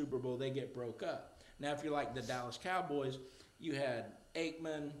win a Super Bowl, they get broke up. Now, if you're like the Dallas Cowboys, you had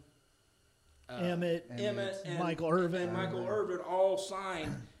Aikman, Emmett, and Michael Irvin. and Michael Irvin all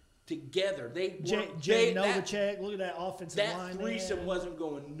signed together. They Jay that, Novacek. Look at that offensive line. that threesome wasn't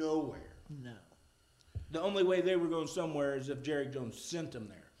going nowhere. No. The only way they were going somewhere is if Jerry Jones sent them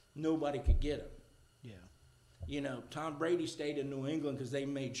there. Nobody could get them. Yeah. You know, Tom Brady stayed in New England because they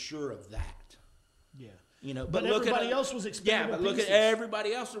made sure of that. Yeah. You know, But look everybody at, else was expendable yeah, but look pieces. at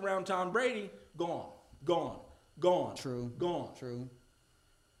everybody else around Tom Brady, gone. True. Gone. True.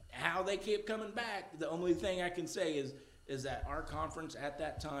 How they kept coming back, the only thing I can say is that our conference at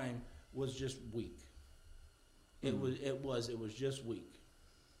that time was just weak. It was just weak.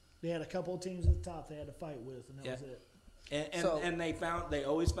 They had a couple of teams at the top they had to fight with, and that Yeah. was it. And they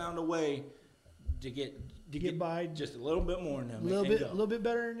always found a way to get by just a little bit more than them. A little bit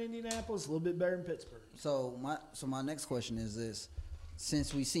better in Indianapolis, a little bit better in Pittsburgh. So my next question is this: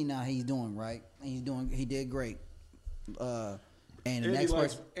 since we see now he's doing right, and he did great. And the next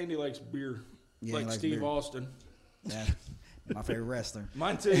question, Andy likes beer, Yeah, he like likes Steve beer. Austin. yeah, my favorite wrestler.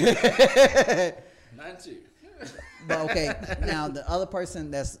 Mine too. Mine too. But okay, now the other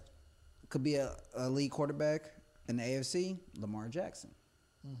person that's could be a lead quarterback in the AFC, Lamar Jackson.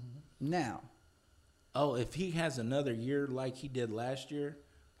 Mm-hmm. Now, Oh, if he has another year like he did last year,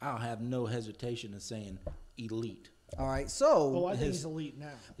 I'll have no hesitation in saying elite. all right, so Oh, I think he's elite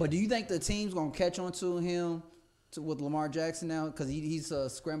now. but do you think the team's gonna catch on to him with Lamar Jackson now because he's a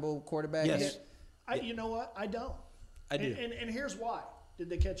scramble quarterback? Yes. You know what? I don't. I do. And here's why. Did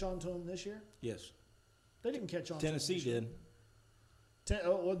they catch on to him this year? Yes. They didn't catch on Tennessee to him. did.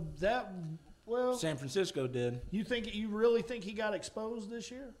 Well, San Francisco did. you really think he got exposed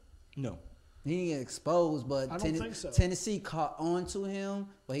this year? No. He didn't get exposed, but I don't think so. Tennessee caught on to him,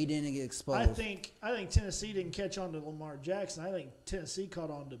 but he didn't get exposed. I think Tennessee didn't catch on to Lamar Jackson. I think Tennessee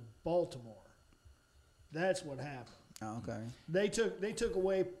caught on to Baltimore. That's what happened. Oh, okay. They took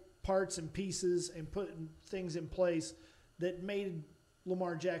away parts and pieces and put things in place that made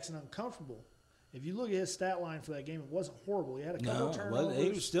Lamar Jackson uncomfortable. If you look at his stat line for that game, it wasn't horrible. He had a couple No. turnovers. He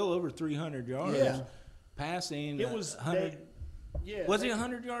was still over 300 yards. Yeah. Passing. It was 100. yeah. Was he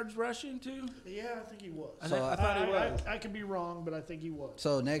 100 yards rushing too? Yeah, I think he was. I thought he was. I could be wrong, but I think he was.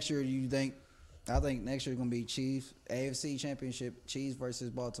 So next year, I think next year is gonna be Chiefs AFC Championship, Chiefs versus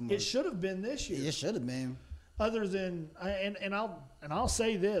Baltimore. It should have been this year. It should have been. Other than I'll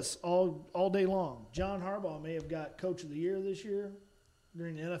say this all day long. John Harbaugh may have got Coach of the Year this year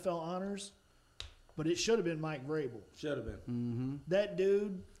during the NFL honors, but it should have been Mike Vrabel. Should have been. Mm-hmm. That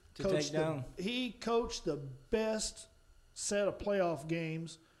dude To take down. He coached the best set of playoff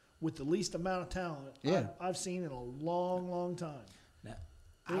games with the least amount of talent Yeah. I've seen in a long, long time. Now,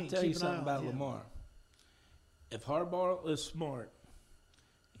 They I'll need to tell you keep an eye something on about him. Lamar. If Harbaugh is smart,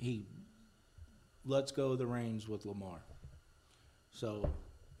 he lets go of the reins with Lamar. So,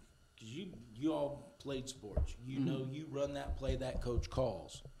 'cause you all played sports. You know you run that play that coach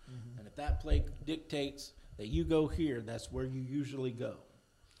calls. And if that play dictates that you go here, that's where you usually go.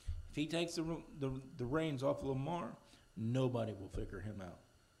 If he takes the reins off of Lamar, nobody will figure him out.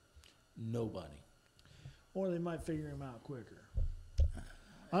 Nobody. Or they might figure him out quicker.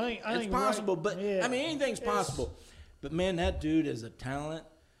 I It's think possible, right- but yeah. I mean anything's It's- possible. But man, that dude is a talent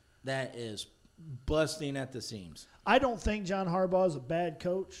that is busting at the seams. I don't think John Harbaugh is a bad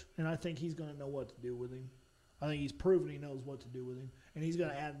coach, and I think he's going to know what to do with him. I think he's proven he knows what to do with him, and he's going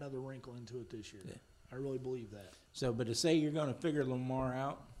to add another wrinkle into it this year. Yeah. I really believe that. So, but to say you're going to figure Lamar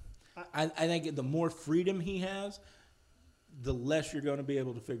out, I think the more freedom he has, the less you're going to be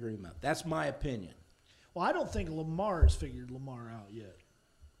able to figure him out. That's my opinion. Well, I don't think Lamar has figured Lamar out yet.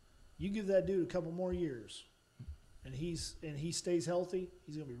 You give that dude a couple more years, and he stays healthy,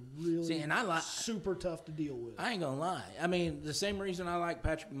 he's gonna be really super tough to deal with. I ain't gonna lie. I mean, the same reason I like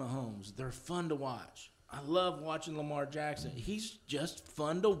Patrick Mahomes. They're fun to watch. I love watching Lamar Jackson. He's just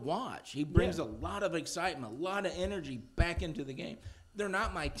fun to watch. He brings a lot of excitement, a lot of energy back into the game. They're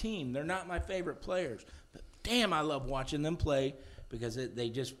not my team. They're not my favorite players. But damn, I love watching them play because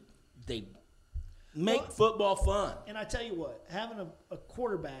they make football fun. And I tell you what, having a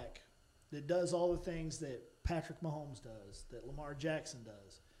quarterback that does all the things that Patrick Mahomes does, that Lamar Jackson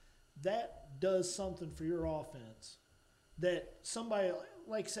does, that does something for your offense that somebody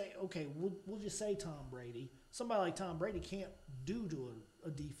like say, okay, we'll just say Tom Brady. Somebody like Tom Brady can't do to a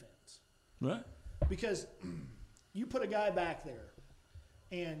defense. Right. Because you put a guy back there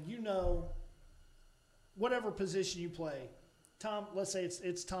and you know whatever position you play, let's say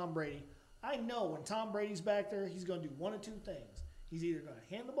it's Tom Brady. I know when Tom Brady's back there, he's going to do one of two things. He's either going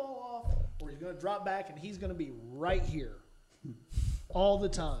to hand the ball off or he's going to drop back and he's going to be right here all the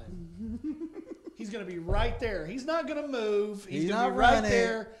time. He's going to be right there. He's not going to move. He's going to be right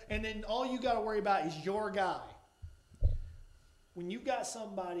there. And then all you got to worry about is your guy. When you got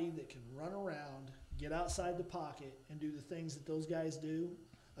somebody that can run around, get outside the pocket, and do the things that those guys do,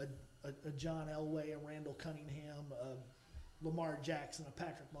 a John Elway, a Randall Cunningham, a Lamar Jackson, a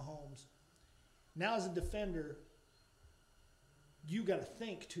Patrick Mahomes, now as a defender, you got to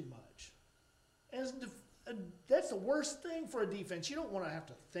think too much. That's the worst thing for a defense. You don't want to have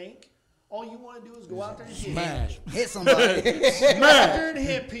to think. All you want to do is go out there and hit somebody. Go out there and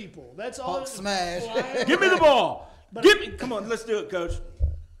hit people. That's all. Smash. Give me the ball. Come on, let's do it, Coach.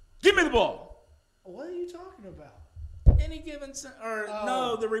 Give me the ball. What are you talking about? Any given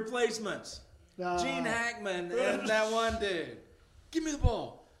the replacements. Gene Hackman and that one dude. Give me the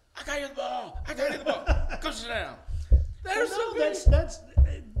ball. I got you the ball. Go sit down. But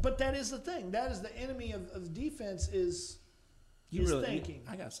that is the thing. That is the enemy of defense is thinking.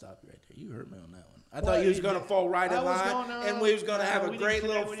 I got to stop you right there. You hurt me on that one. I thought you was going to fall right in line, and we was going to have a great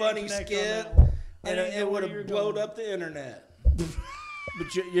little funny skit, and it would have blown up the internet.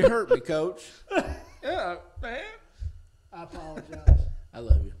 But you hurt me, Coach. Yeah, man. I apologize. I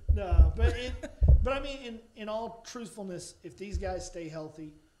love you. No, but I mean, in all truthfulness, if these guys stay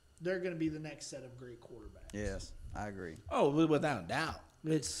healthy, they're going to be the next set of great quarterbacks. Yes, I agree. Oh, without a doubt.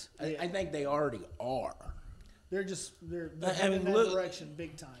 I think they already are. They're heading in that direction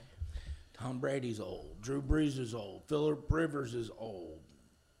big time. Tom Brady's old. Drew Brees is old. Phillip Rivers is old.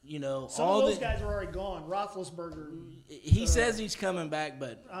 You know, some of those guys are already gone. Roethlisberger. He says he's coming back,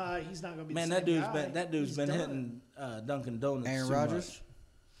 but he's not going to be. Man, the same guy. that dude's been hitting Dunkin' Donuts. Aaron Rodgers.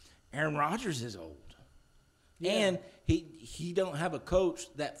 Aaron Rodgers is old, yeah. And he don't have a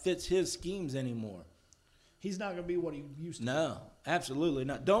coach that fits his schemes anymore. He's not going to be what he used to. No, absolutely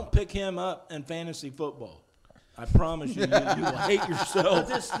not. Don't pick him up in fantasy football. I promise you, you will hate yourself.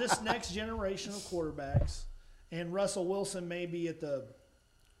 But this next generation of quarterbacks, and Russell Wilson may be at the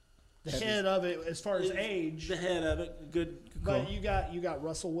head of it as far as age. The head of it, good call. But you got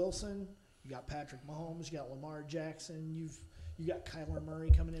Russell Wilson, you got Patrick Mahomes, you got Lamar Jackson, you got Kyler Murray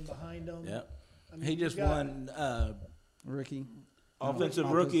coming in behind him. Yep. I mean, he just won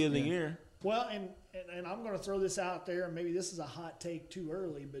offensive rookie of the year. Well, and I'm going to throw this out there, and maybe this is a hot take too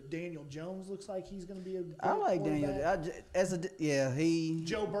early, but Daniel Jones looks like he's going to be a great I like Daniel.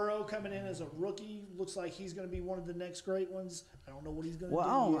 Joe Burrow coming in as a rookie looks like he's going to be one of the next great ones. I don't know what he's going to do.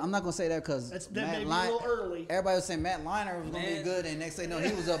 Well, I'm not going to say that because that may be a little early. Everybody was saying Matt Leinart was going to be good, and next thing you know,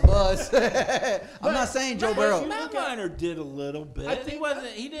 he was a buzz. I'm not saying Joe Burrow. Matt Leinart did a little bit.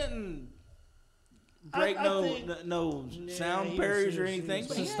 He didn't break no sound barriers or anything.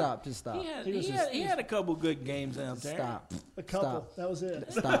 Just stop. He had a couple good games out there. Stop. A couple. That was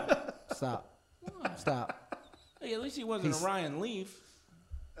it. Stop. Hey, at least he wasn't a Ryan Leaf.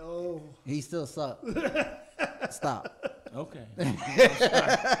 Oh. He still sucked. Stop. Okay.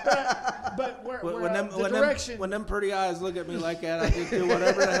 But the direction. When them pretty eyes look at me like that, I just do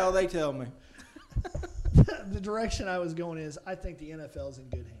whatever the hell they tell me. The direction I was going is I think the NFL's in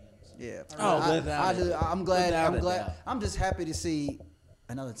good hands. Yeah. I'm glad. I'm just happy to see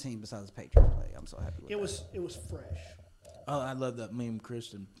another team besides the Patriots play. I'm so happy with it. It was fresh. Oh, I love that meme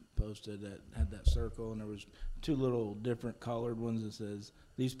Kristen posted that had that circle, and there was two little different colored ones that says,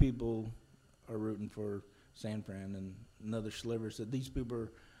 these people are rooting for San Fran, and another sliver said, these people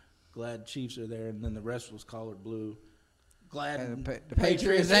are glad Chiefs are there, and then the rest was colored blue. Glad the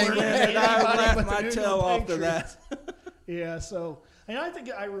Patriots ain't and I laughed my tail off to that. Yeah, so and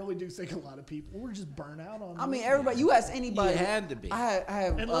I really do think a lot of people were just burnt out on. I mean, everybody. You ask anybody. You had to be. I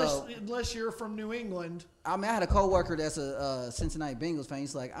have. Unless you're from New England. I mean, I had a coworker that's a Cincinnati Bengals fan.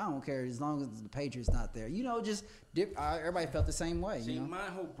 He's like, I don't care as long as the Patriots not there. You know, just everybody felt the same way. See, you know? my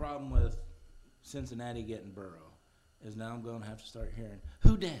whole problem with Cincinnati getting Burrow is now I'm going to have to start hearing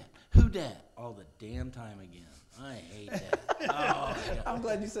who dat all the damn time again. I hate that. Oh, I'm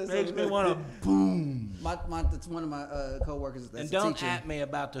glad you said makes something. me want to boom. That's one of my coworkers. That's And a don't teacher. at me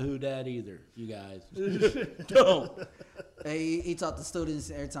about the who dat either, you guys. Don't. He taught the students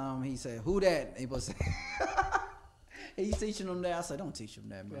every time he said, "Who that?" He was he's teaching them that. I said, "Don't teach them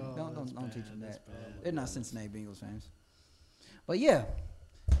that, man. Oh, don't teach them that's that. bad. They're not Cincinnati Bengals fans." But yeah,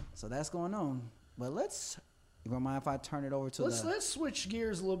 so that's going on. But you don't mind if I turn it over to Let's switch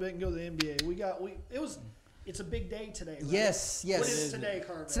gears a little bit and go to the NBA. It's a big day today, right? Yes. What is today,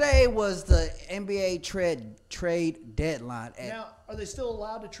 Carver? Today was the NBA trade deadline. Now, are they still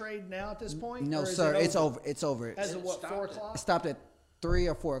allowed to trade now at this point? No, or is sir. it It's over. It's over. As of what, Stopped 4 it. o'clock? It stopped at 3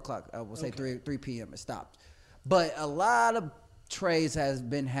 or 4 o'clock. I will say Okay. 3 p.m. It stopped. But a lot of trades has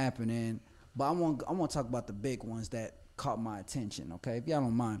been happening. But I want to talk about the big ones that caught my attention. Okay, if y'all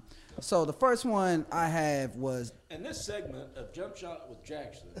don't mind. So the first one I have was. And this segment of Jump Shot with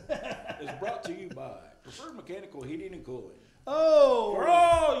Jackson is brought to you by Preferred Mechanical Heating and Cooling. Oh! For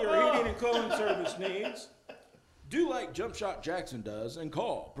all your heating and cooling service needs, do like Jump Shot Jackson does and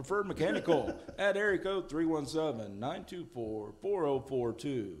call Preferred Mechanical at area code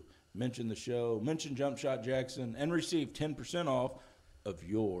 317-924-4042. Mention the show, mention Jump Shot Jackson, and receive 10% off of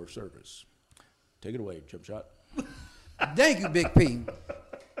your service. Take it away, Jump Shot. Thank you, Big P.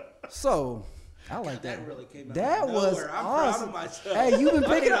 So, I like that. That really came out That of was nowhere. I'm awesome. proud of myself. Hey, you've been I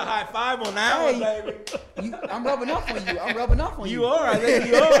need picking a up. high five on that Hey. one, baby. I'm rubbing off on you. I'm rubbing off on you. You are. I think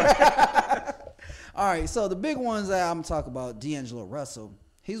you are. All right. So the big ones that I'm talking about, D'Angelo Russell.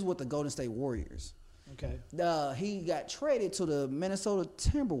 He's with the Golden State Warriors. Okay. He got traded to the Minnesota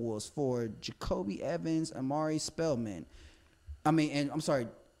Timberwolves for Jacoby Evans, Amari Spellman. Them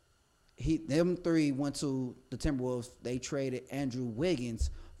three went to the Timberwolves. They traded Andrew Wiggins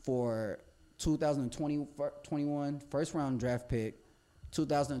for 2021 first round draft pick,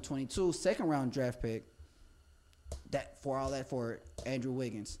 2022 second round draft pick. For Andrew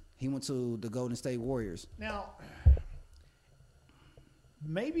Wiggins. He went to the Golden State Warriors. Now,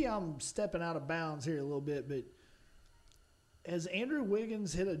 maybe I'm stepping out of bounds here a little bit, but has Andrew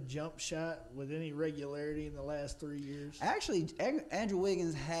Wiggins hit a jump shot with any regularity in the last 3 years? Actually, Andrew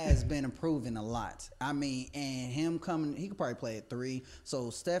Wiggins has been improving a lot. I mean, and him coming, he could probably play at 3.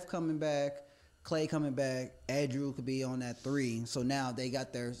 So Steph coming back, Clay coming back, Andrew could be on that 3. So now they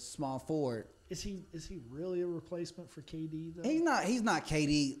got their small forward. Is he really a replacement for KD though? He's not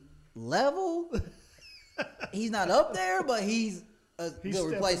KD level. He's not up there, but he's a He's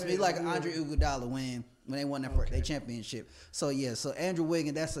good replacement. stepping He's in, like yeah. Andre Iguodala when they won their championship. So yeah, so Andrew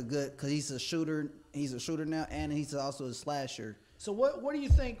Wiggins, that's a good because he's a shooter. He's a shooter now, and he's also a slasher. So what do you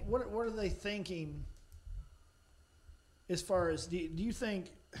think? What are they thinking? As far as do you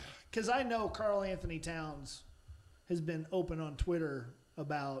think? Because I know Karl Anthony Towns has been open on Twitter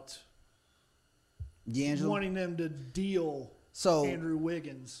about D'Angelo. wanting them to deal Andrew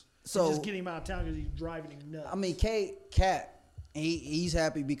Wiggins. So- And just get him out of town because he's driving him nuts. I mean, Cat, he's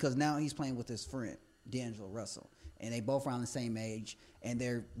happy because now he's playing with his friend D'Angelo Russell, and they both around the same age, and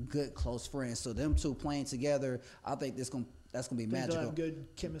they're good close friends. So them two playing together, I think that's gonna be Think they'll magical. have good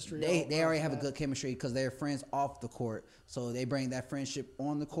chemistry. They already have a good chemistry because they're friends off the court. So they bring that friendship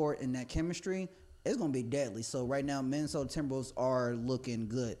on the court and that chemistry. It's gonna be deadly. So right now, Minnesota Timberwolves are looking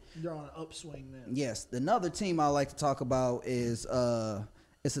good. They're on an upswing then. Yes, another team I like to talk about is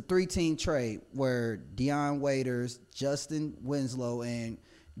it's a 3-team trade where Deion Waiters, Justin Winslow, and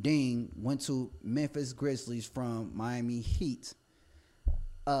Dean went to Memphis Grizzlies from Miami Heat.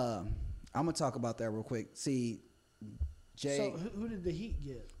 I'm gonna talk about that real quick. See, Jay. So who did the Heat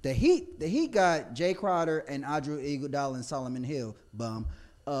get? The Heat got Jay Crowder and Andre Iguodala and Solomon Hill. Bum.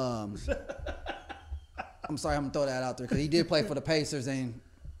 I'm sorry, I'm gonna throw that out there because he did play for the Pacers and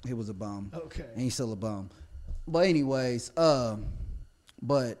he was a bum. Okay. And he's still a bum. But anyways, some of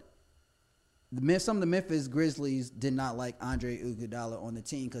the Memphis Grizzlies did not like Andre Iguodala on the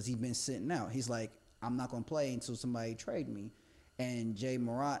team because he's been sitting out. He's like, I'm not gonna play until somebody trade me. And Jay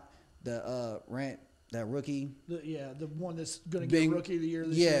Morant, that rookie. The one that's going to get Rookie of the Year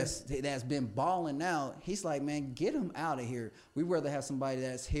this year. Yes, that's been balling out. He's like, man, get him out of here. We'd rather have somebody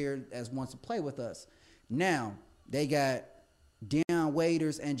that's here that wants to play with us. Now, they got Deion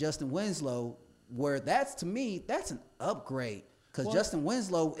Waiters and Justin Winslow, where to me, that's an upgrade. Because Justin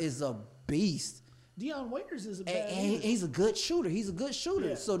Winslow is a beast. Deion Waiters is a And bad. he's a good shooter. He's a good shooter.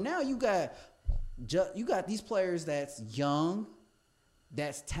 Yeah. So now you got these players that's young,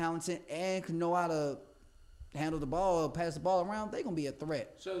 that's talented, and can know how to handle the ball, pass the ball around. They're gonna be a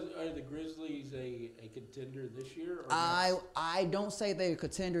threat. So are the Grizzlies a contender this year? Or I don't say they're a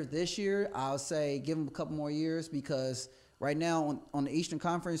contender this year. I'll say give them a couple more years because right now on the Eastern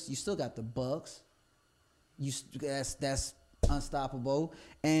Conference, you still got the Bucks. That's unstoppable.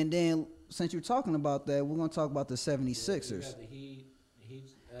 And then since you're talking about that, we're gonna talk about the 76ers. You got the Heat.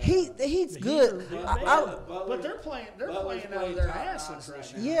 The Heat's good. But they're playing. They're playing out of their asses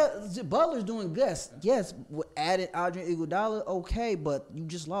right now. Yeah, Butler's doing good. Yes, added Adrian Iguodala, okay, but you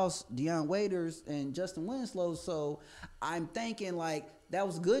just lost Deion Waiters and Justin Winslow, so I'm thinking like that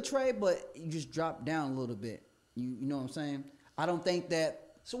was a good trade, but you just dropped down a little bit. You know what I'm saying? I don't think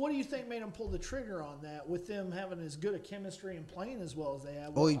that. So what do you think made them pull the trigger on that with them having as good a chemistry and playing as well as they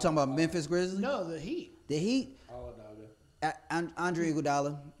have? Oh, you talking about Memphis Grizzlies? No, the Heat. The Heat. Andre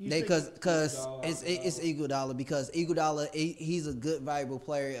Iguodala, because it's Iguodala because Iguodala he's a good valuable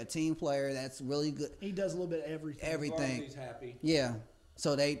player, a team player that's really good. He does a little bit of everything. Everything. He's happy. Yeah.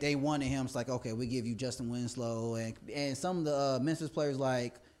 So they wanted him. It's like, okay, we give you Justin Winslow and some of the Memphis players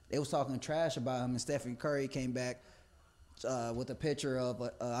like they was talking trash about him. And Stephen Curry came back with a picture of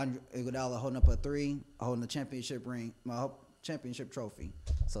Andre Iguodala holding up a three, holding the championship trophy.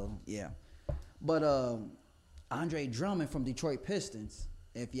 So yeah, but Andre Drummond from Detroit Pistons,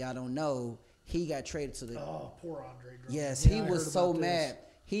 if y'all don't know, he got traded to the. Oh, poor Andre Drummond. Yes, yeah, he was so mad.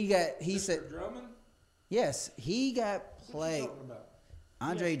 He said Drummond. Yes, he got played.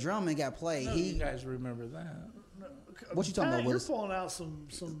 Andre Drummond got played. You guys remember that? What you talking about, Willis? You're pulling out some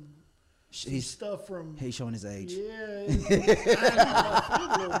stuff from. He's showing his age. Yeah,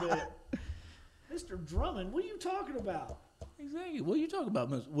 a little bit. Mr. Drummond, what are you talking about? Exactly. What are you talking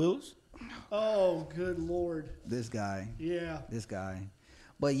about, Ms. Willis? Oh, good Lord. This guy. Yeah. This guy.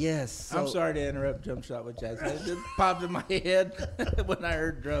 But yes. So, I'm sorry to interrupt Jump Shot with Jackson. It just popped in my head when I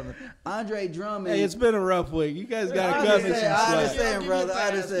heard Drummond. Andre Drummond. Hey, it's been a rough week. You guys got to cut me some slack. I understand, brother. I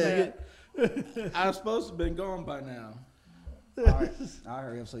understand. I was supposed to have been gone by now. All right. I'll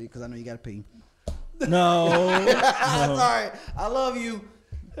hurry up because I know you got to pee. No. Sorry. I love you.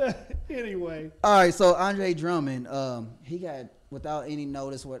 Anyway. All right. So Andre Drummond, he got, without any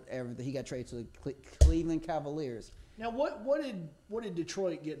notice, he got traded to the Cleveland Cavaliers. Now, what did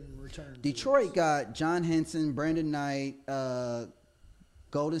Detroit get in return? Detroit got John Henson, Brandon Knight,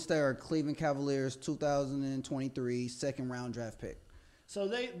 Golden State or Cleveland Cavaliers 2023 second-round draft pick. So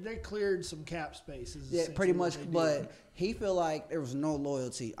they cleared some cap spaces. Yeah, pretty much. But he feel like there was no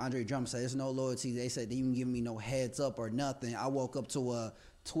loyalty. Andre Drummond said there's no loyalty. They said they didn't give me no heads up or nothing. I woke up to a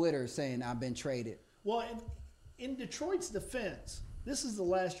Twitter saying I've been traded. Well, in Detroit's defense, this is the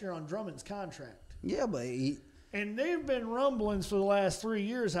last year on Drummond's contract. Yeah, but and they've been rumblings for the last 3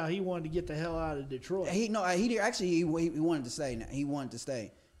 years how he wanted to get the hell out of Detroit. He wanted to stay. He wanted to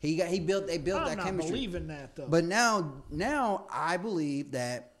stay. They built that chemistry. I'm not believing that though. But now I believe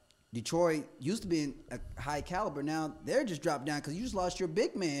that Detroit used to be a high caliber. Now they're just dropped down because you just lost your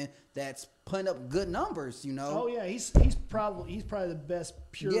big man that's putting up good numbers. You know. Oh yeah, he's probably the best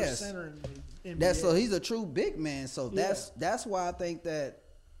pure center in the NBA. So he's a true big man. So that's why I think that.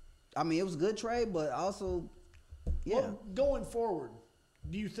 I mean, it was a good trade, but also. Yeah. Well, going forward,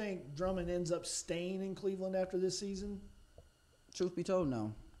 do you think Drummond ends up staying in Cleveland after this season? Truth be told,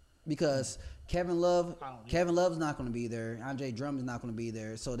 no. Because Kevin Love's not going to be there. Andre Drummond's not going to be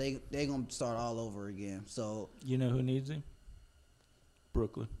there. So they're going to start all over again. So you know who needs him?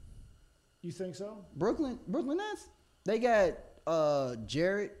 Brooklyn. You think so? Brooklyn Nets? They got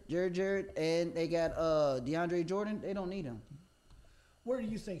Jared, and they got DeAndre Jordan. They don't need him. Where do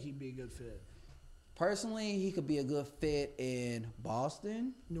you think he'd be a good fit? Personally, he could be a good fit in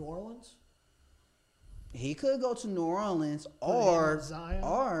Boston. New Orleans? He could go to New Orleans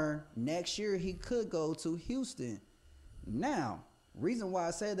or next year he could go to Houston. Now, reason why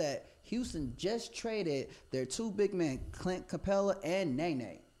I say that, Houston just traded their two big men, Clint Capella and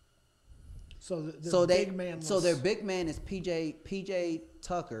Nene. So their big man is PJ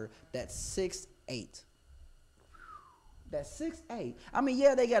Tucker, that's 6'8". That's 6'8". I mean,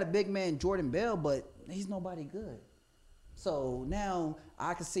 yeah, they got a big man, Jordan Bell, but he's nobody good. So now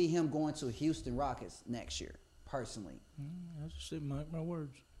I can see him going to Houston Rockets next year, personally. I just say mark my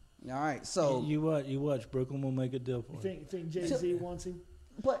words. All right, so you watch. Brooklyn will make a deal for him. Think Jay-Z wants him?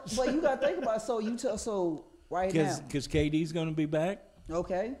 But you got to think about it. So right now, because KD's going to be back.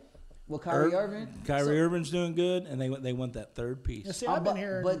 Okay. With Kyrie Irving. Kyrie Irving's doing good, and they want that third piece. Yeah, see, I've been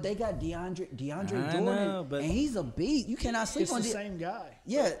hearing, but they got DeAndre I Jordan, know, but and he's a beast. You cannot sleep it's on the same guy.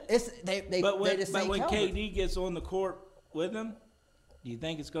 Yeah, it's they but when, the same but when caliber. KD gets on the court with him, do you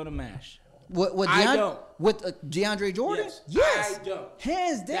think it's going to mash? With I don't. With DeAndre Jordan? Yes. I don't.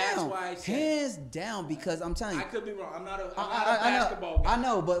 Hands down. That's why I said hands down, because I'm telling you. I could be wrong. I'm not a basketball guy. I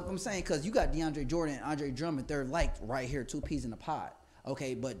know, but I'm saying because you got DeAndre Jordan and Andre Drummond, they're like right here, two peas in a pod.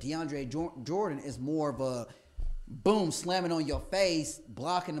 Okay, but DeAndre Jordan is more of a boom, slamming on your face,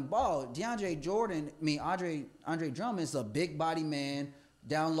 blocking the ball. Andre Drummond is a big body man,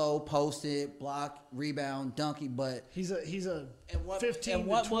 down low, posted, block, rebound, dunky, but He's a And what- 15 and to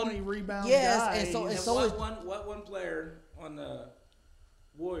what 20 one- rebound Yes, guy. and so- And so what one player on the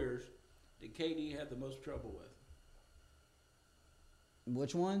Warriors did KD have the most trouble with?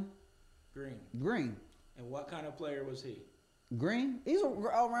 which one? Green. Green. And what kind of player was he? Green. He's an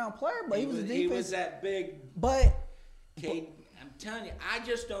all-around player, but he was a defense. He was that big. But KD, I'm telling you, I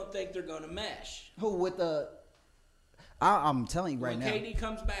just don't think they're going to mesh. who with the? I'm telling you right when now. KD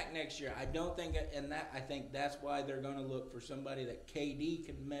comes back next year, I don't think, I think that's why they're going to look for somebody that KD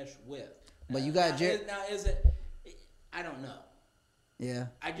can mesh with. But you got now is it? I don't know. Yeah.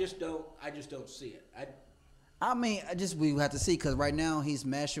 I just don't see it. I mean, we have to see because right now he's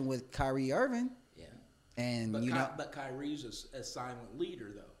mashing with Kyrie Irving, Yeah. and But Kyrie's a silent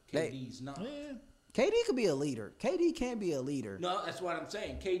leader though. KD's not. Yeah. KD could be a leader. KD can be a leader. No, that's what I'm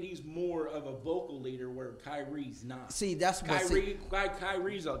saying. KD's more of a vocal leader where Kyrie's not. See, that's what.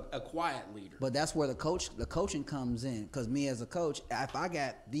 Kyrie's a quiet leader. But that's where the coaching comes in. Because me as a coach, if I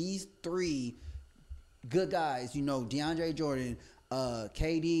got these three good guys, DeAndre Jordan,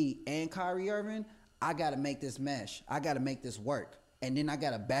 KD, and Kyrie Irving, I got to make this mesh. I got to make this work. And then I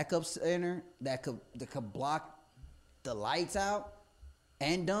got a backup center that could block the lights out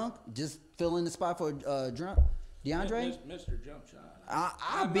and dunk, just fill in the spot for DeAndre. Mr. Jump Shot.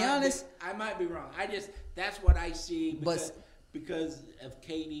 I'll be honest. I might be wrong. That's what I see because of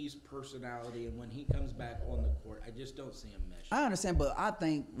KD's personality, and when he comes back on the court, I just don't see him mesh. I understand, but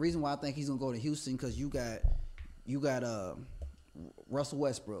reason why I think he's gonna go to Houston because you got Russell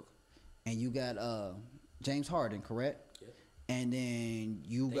Westbrook, and you got James Harden, correct? Yep. And then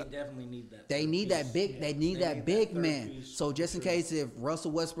They definitely need that. They need that big. They need that big man. So just in sure. case if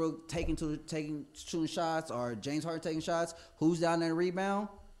Russell Westbrook shooting shots or James Harden taking shots, who's down there to rebound?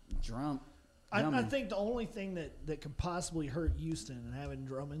 Drummond. I think the only thing that could possibly hurt Houston and having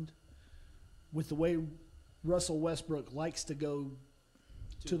Drummond, with the way Russell Westbrook likes to go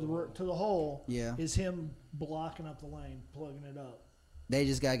to the hole, Yeah. is him blocking up the lane, plugging it up. They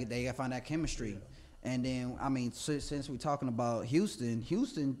just got to find that chemistry. Yeah. And then, I mean, since we're talking about Houston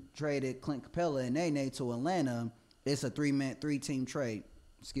traded Clint Capella and Nene to Atlanta. It's a three-team trade.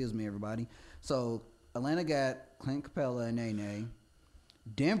 Excuse me, everybody. So Atlanta got Clint Capella and Nene.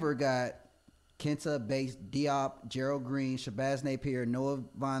 Denver got Kenta Bates, Diop, Gerald Green, Shabazz Napier, Noah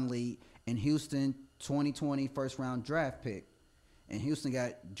Vonleh, and Houston 2020 first-round draft pick. And Houston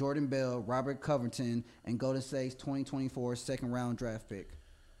got Jordan Bell, Robert Covington, and Golden State's 2024 second-round draft pick.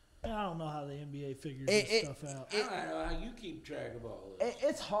 I don't know how the NBA figures this stuff out. I don't know how you keep track of all this.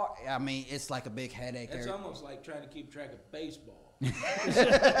 It's hard. I mean, it's like a big headache. It's almost like trying to keep track of baseball. Oh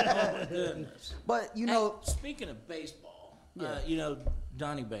my goodness! But And speaking of baseball,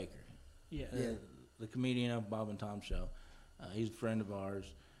 Donnie Baker, Yeah. the comedian of Bob and Tom Show, he's a friend of ours,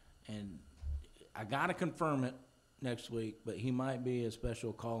 and I gotta confirm it next week, but he might be a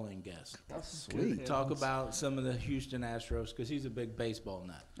special calling guest. That's sweet. Talk about some of the Houston Astros because he's a big baseball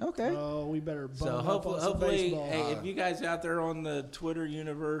nut. Okay. Oh, we better bump So up on some hopefully, baseball. hey, if you guys out there on the Twitter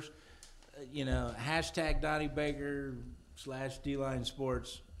universe, hashtag Donnie Baker / D-Line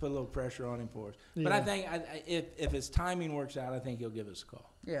Sports, put a little pressure on him for us. But I Yeah. think if his timing works out, I think he'll give us a call.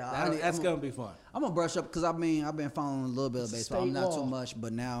 Yeah, That's going to be fun. I'm gonna brush up because I've been following a little bit of It's baseball. I'm state not law. too much,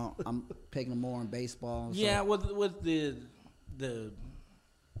 but now I'm picking more on baseball. So. Yeah, with the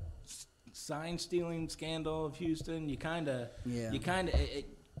sign stealing scandal of Houston, you kind of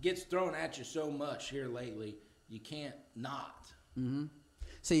it gets thrown at you so much here lately, you can't not. Mm-hmm.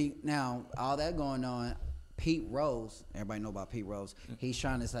 See, now all that going on, Pete Rose, everybody know about Pete Rose. He's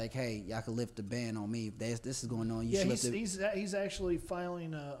trying to say, hey, y'all can lift the ban on me. If this is going on, you should lift it. He's actually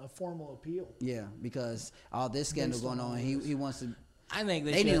filing a formal appeal. Yeah, because all this scandal Based going on on, all he this. wants to. I think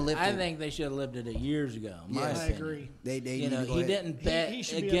They need to lift it. they should have lifted it years ago. in my Yes. I opinion. agree. They You need know, to go he ahead. didn't bet he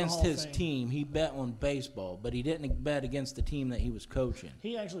should be in the against Hall of his Fame. team. He bet on baseball, but he didn't bet against the team that he was coaching.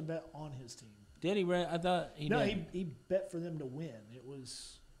 He actually bet on his team. Did he? I thought he No, did. he bet for them to win.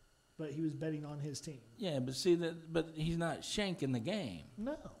 But he was betting on his team. Yeah, but but he's not shanking the game.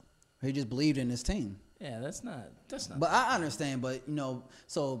 No. He just believed in his team. Yeah, that's not. But I understand. But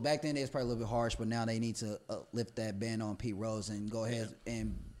so back then it was probably a little bit harsh. But now they need to lift that ban on Pete Rose and go ahead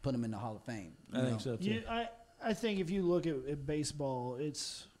and put him in the Hall of Fame. I think so too. I think if you look at baseball, you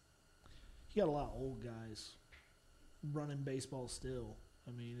got a lot of old guys running baseball still.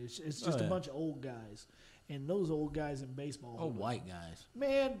 I mean, it's just a bunch of old guys, and those old guys in baseball. Old white guys.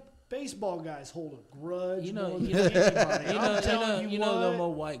 Man, baseball guys hold a grudge. You know, more than anybody. I'm telling you what. know them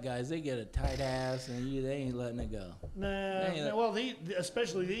old white guys. They get a tight ass, and they ain't letting it go. Nah. Well,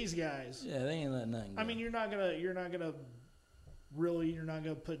 especially these guys. Yeah, they ain't letting nothing go. I mean, you're not gonna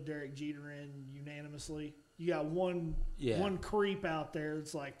put Derek Jeter in unanimously. You got one creep out there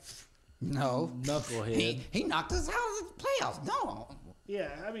that's like. No. Knucklehead. He knocked us out of the playoffs. No. Yeah,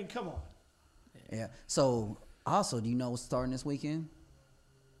 I mean, come on. Yeah. So, also, do you know what's starting this weekend?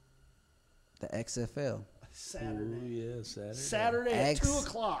 The XFL. Saturday. Ooh, yeah, Saturday. Saturday at 2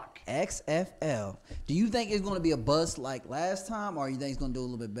 o'clock. XFL. Do you think it's going to be a bust like last time, or you think it's going to do a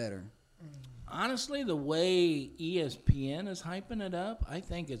little bit better? Honestly, the way ESPN is hyping it up, I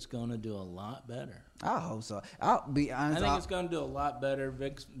think it's going to do a lot better. I hope so. I'll be honest. I think it's going to do a lot better.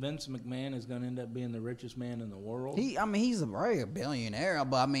 Vince McMahon is going to end up being the richest man in the world. He's a billionaire,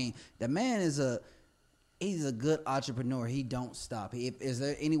 but I mean, the man is he's a good entrepreneur. He don't stop. Is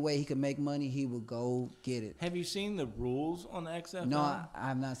there any way he can make money, he will go get it. Have you seen the rules on the XFL? No, I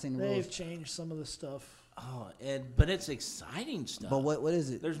have not seen the rules. They've changed some of the stuff. Oh, but it's exciting stuff. But what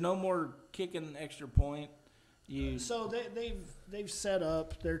is it? There's no more kicking an extra point. So they've set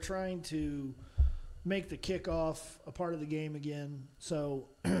up. They're trying to make the kickoff a part of the game again. So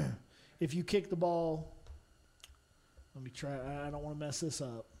if you kick the ball, let me try. I don't want to mess this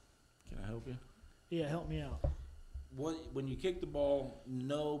up. Can I help you? Yeah, help me out. When you kick the ball,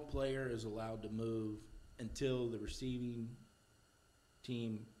 no player is allowed to move until the receiving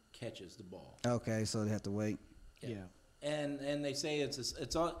team catches the ball. Okay, so they have to wait. Yeah. And they say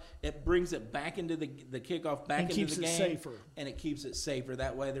it brings it back into the kickoff back into the game. Keeps it safer. And it keeps it safer.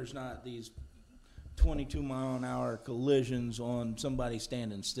 That way there's not these 22-mile-an-hour collisions on somebody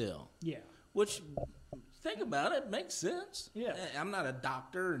standing still. Yeah. Which, think about it, makes sense. Yeah. I'm not a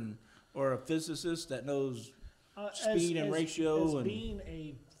doctor or a physicist that knows speed and ratio. As being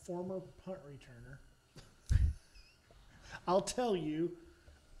a former punt returner, I'll tell you,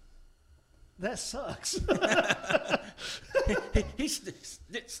 that sucks. He's a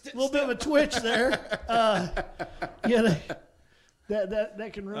little bit of a twitch there. Yeah, that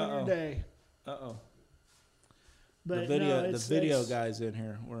can ruin your day. But the video guys in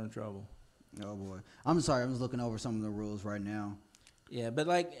here, we're in trouble. Oh boy, I'm sorry. I'm just looking over some of the rules right now. Yeah, but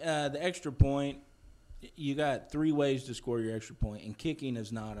like the extra point, you got 3 ways to score your extra point, and kicking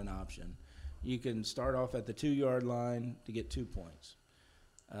is not an option. You can start off at the 2-yard line to get 2 points.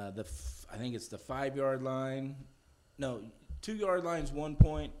 I think it's the 5-yard line. No, 2-yard line's 1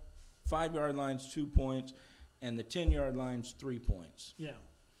 point, 5-yard line's 2 points, and the 10-yard line's 3 points. Yeah.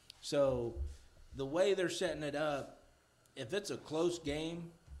 So the way they're setting it up, if it's a close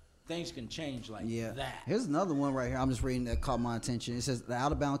game, things can change like that. Here's another one right here. I'm just reading that caught my attention. It says the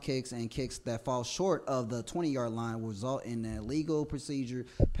out-of-bound kicks and kicks that fall short of the 20-yard line will result in an illegal procedure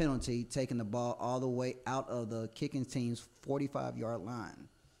penalty, taking the ball all the way out of the kicking team's 45-yard line.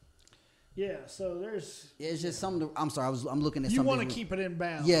 Yeah, so there's. It's just something. I'm sorry, I'm looking at. You want to keep it in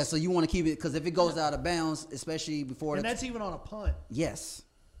bounds. Yeah, so you want to keep it because if it goes out of bounds, especially before. And that's even on a punt. Yes.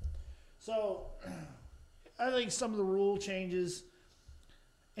 So, I think some of the rule changes,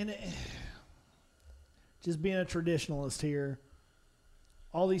 and just being a traditionalist here,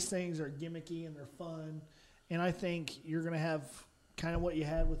 all these things are gimmicky and they're fun, and I think you're going to have kind of what you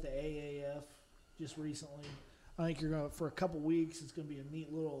had with the AAF just recently. I think you're going to, for a couple weeks, it's going to be a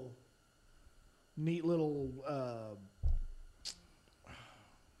neat little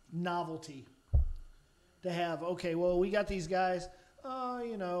novelty to have. Okay, well, we got these guys.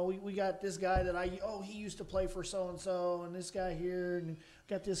 We got this guy that he used to play for so and so, and this guy here, and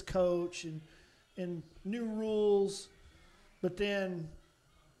got this coach, and new rules. But then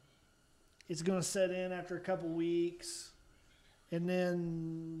it's going to set in after a couple weeks. And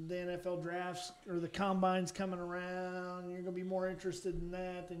then the NFL drafts or the combine's coming around. You're going to be more interested in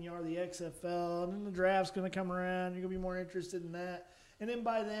that than you are the XFL. And then the draft's going to come around. You're going to be more interested in that. And then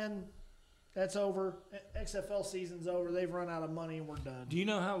by then, that's over. XFL season's over. They've run out of money and we're done. Do you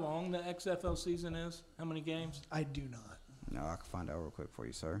know how long the XFL season is? How many games? I do not. No, I can find out real quick for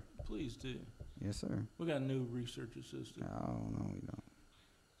you, sir. Please do. Yes, sir. We got a new research assistant. No, we don't.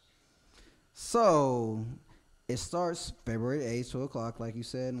 So, it starts February 8th, 2 o'clock, like you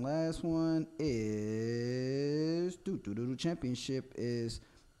said. And last one is championship is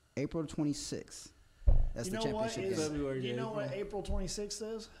April 26th. That's You the know what championship is? game. February, You know April. what April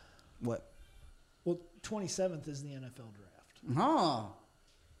 26th is? What? Well, 27th is the NFL draft. Huh.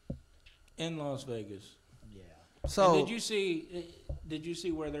 In Las Vegas. Yeah. So And did you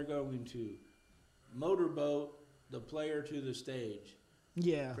see where they're going to motorboat the player to the stage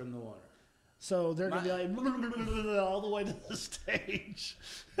Yeah. from the water? So they're gonna be like all the way to the stage.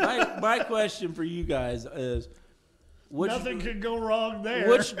 My question for you guys is, Nothing could go wrong there.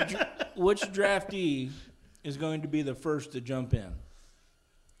 which draftee is going to be the first to jump in?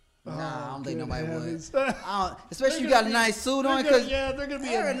 nah, I don't think good nobody heavens. would. Especially you got a nice suit on, because they're gonna be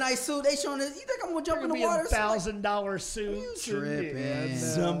they're a in, nice suit. They showing us. You think I'm gonna jump in the water? $1,000 suits. You tripping. Yeah, no.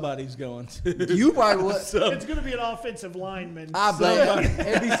 Somebody's going to. You probably would. It's gonna be an offensive lineman. I blame.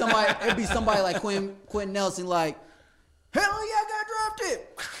 It'd be somebody like Quentin Nelson, like, hell yeah, I got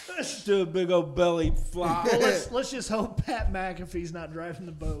drafted. Do a big old belly flop. Well, let's just hope Pat McAfee's not driving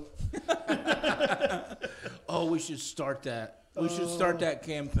the boat. Oh, we should start that. We should start that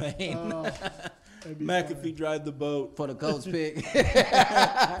campaign. That'd be McAfee funny. drive the boat For the Colts pick.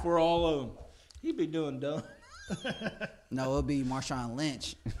 for all of them. He'd be doing dumb. No, it'll be Marshawn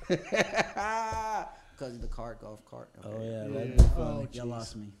Lynch. Because of the golf cart. Okay. Oh yeah, Yeah. that'd be funny. Oh, Y'all jeez.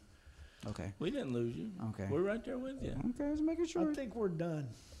 lost me. Okay. We didn't lose you. Okay. We're right there with you. Okay, just making sure. I think we're done.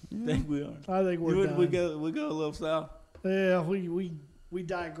 I think we are. I think we're done. We go a little south. Yeah, we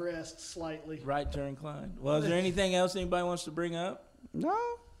digressed slightly. Right turn, Clyde. Well, is there anything else anybody wants to bring up? No,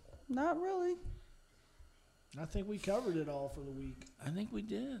 not really. I think we covered it all for the week. I think we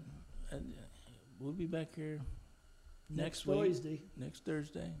did. And, we'll be back here next week, Thursday. next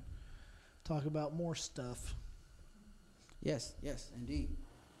Thursday. Talk about more stuff. Yes, indeed.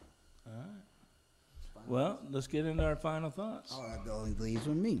 All right. Well, let's get into our final thoughts. Oh, that only leaves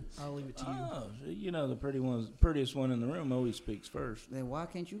with me. I'll leave it to you. Oh, so you know the prettiest one in the room always speaks first. Then why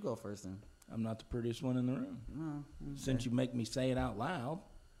can't you go first then? I'm not the prettiest one in the room. No. Okay. Since you make me say it out loud.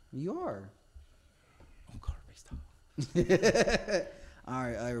 You are. Oh, Carby, stop. All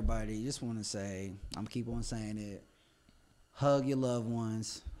right, everybody. Just want to say, I'm keep on saying it. Hug your loved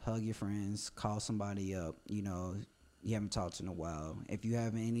ones. Hug your friends. Call somebody up. You know, you haven't talked in a while. If you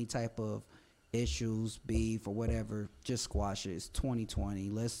have any type of issues, beef, or whatever, just squash it. It's 2020.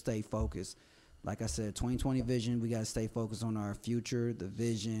 Let's stay focused. Like I said, 2020 vision. We got to stay focused on our future, the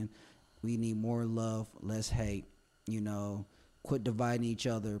vision. We need more love, less hate. You know, quit dividing each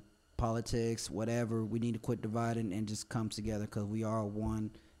other. Politics, whatever. We need to quit dividing and just come together, because we are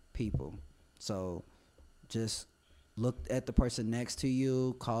one people. So just look at the person next to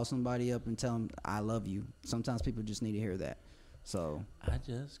you, call somebody up and tell them, I love you. Sometimes people just need to hear that. So I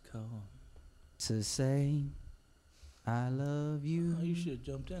just called. to say, I love you. Oh, you should have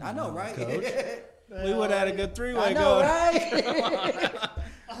jumped in. I know, now, right? Coach. We would have had a good three-way I know, going. right?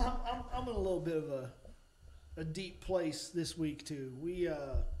 I'm in a little bit of a deep place this week too. We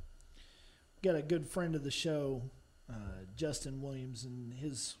got a good friend of the show, Justin Williams, and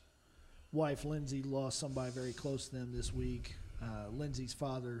his wife Lindsay lost somebody very close to them this week. Lindsay's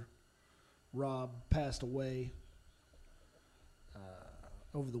father, Rob, passed away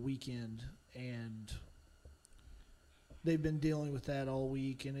over the weekend, and they've been dealing with that all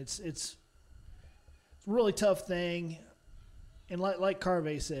week, and it's a really tough thing. And like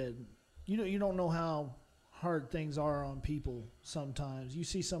Carvey said, you don't know how hard things are on people sometimes. You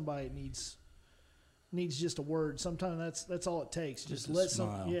see somebody that needs just a word. Sometimes that's all it takes. Just Just a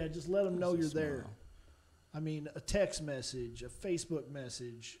smile. just let them know Just a you're there. smile. I mean, a text message, a Facebook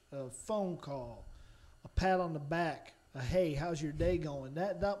message, a phone call, a pat on the back, a hey, how's your day going?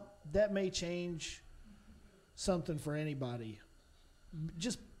 That may change something for anybody.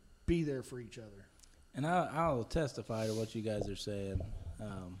 Just be there for each other. And I'll testify to what you guys are saying,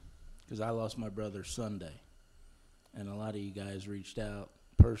 because I lost my brother Sunday, and a lot of you guys reached out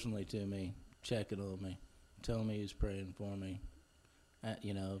personally to me, checking on me, telling me he was praying for me,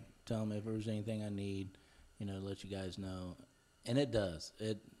 telling me if there was anything I need, let you guys know. And it does.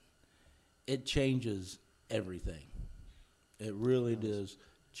 It changes everything. It really does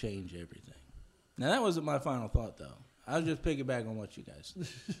change everything. Now, that wasn't my final thought, though. I was just piggybacking on what you guys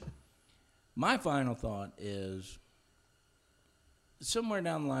said. My final thought is, somewhere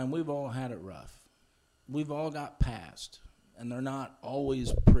down the line, we've all had it rough. We've all got past, and they're not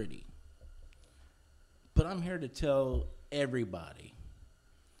always pretty. But I'm here to tell everybody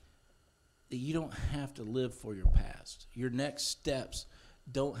that you don't have to live for your past. Your next steps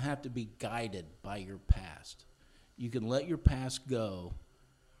don't have to be guided by your past. You can let your past go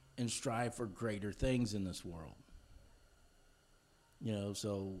and strive for greater things in this world.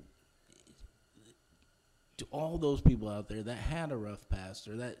 So to all those people out there that had a rough past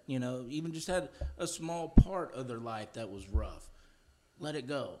or that, even just had a small part of their life that was rough. Let it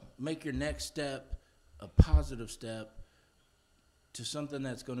go. Make your next step a positive step to something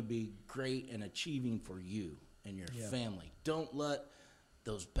that's going to be great and achieving for you and your family. Don't let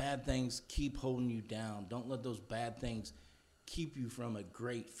those bad things keep holding you down. Don't let those bad things keep you from a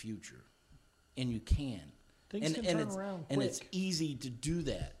great future. And you can. Things can turn around quick. And it's easy to do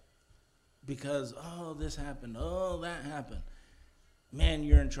that because, this happened. Oh, that happened. Man,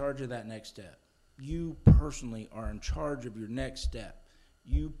 you're in charge of that next step. You personally are in charge of your next step.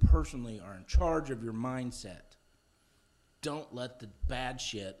 You personally are in charge of your mindset. Don't let the bad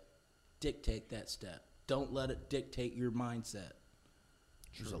shit dictate that step. Don't let it dictate your mindset.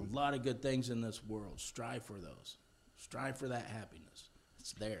 There's a lot of good things in this world. Strive for those. Strive for that happiness.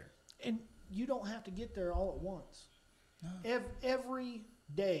 It's there. And you don't have to get there all at once. No. Every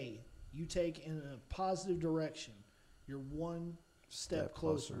day you take in a positive direction, you're one step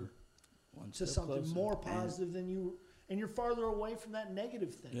closer to something more positive than you, and you're farther away from that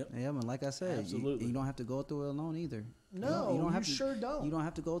negative thing. Yep. Yeah, man, like I said, Absolutely. you don't have to go through it alone either. No, you don't have sure don't. You don't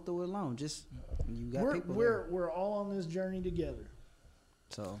have to go through it alone. Just you got people. We're all on this journey together.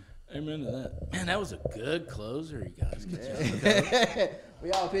 So Amen to that. Man, that was a good closer, you guys. Good job.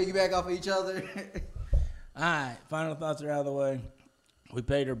 we all piggyback off of each other. All right, final thoughts are out of the way. We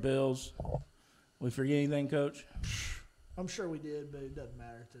paid our bills. We forget anything, Coach? I'm sure we did, but it doesn't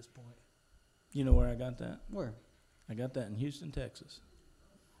matter at this point. You know where I got that? Where? I got that in Houston, Texas.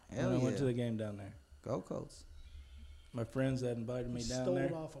 Hell when I yeah. went to the game down there. Go Colts. My friends that invited me down Stole there.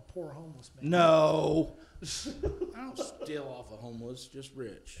 it off a poor homeless man. No. I don't steal off a homeless, just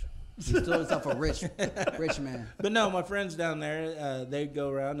rich. You stole yourself a rich man. But no, my friends down there, they'd go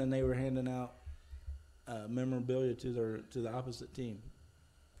around and they were handing out memorabilia to the opposite team,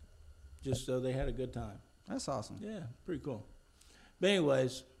 just so they had a good time. That's awesome. Yeah, pretty cool. But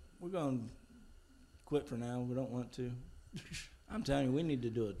anyways, we're going to quit for now. We don't want to. I'm telling you, we need to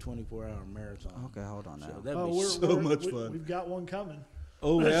do a 24-hour marathon. Okay, hold on now. So that'd be so much fun. We've got one coming.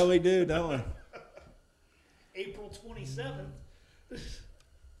 Oh, yeah, we do, don't we? April 27th.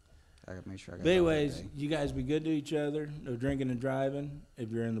 I gotta make sure I got But anyways, you guys be good to each other. No drinking and driving.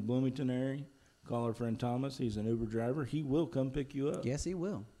 If you're in the Bloomington area, call our friend Thomas. He's an Uber driver. He will come pick you up. Yes, he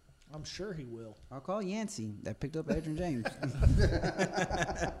will. I'm sure he will. I'll call Yancey that picked up Adrian James.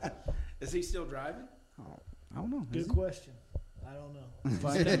 Is he still driving? Oh, I don't know. Good question. I don't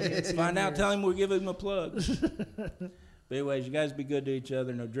know. Find out. Tell him we'll give him a plug. But anyways, you guys be good to each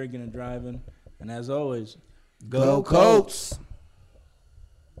other. No drinking and driving. And as always, Go Colts.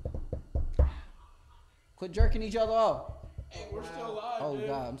 Quit jerking each other off. Hey, we're still alive. Oh, dude.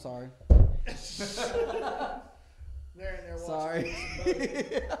 God, I'm sorry. They're in there watching. Sorry.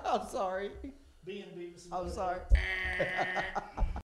 I'm sorry. Being Beavis and I'm Butthead. sorry.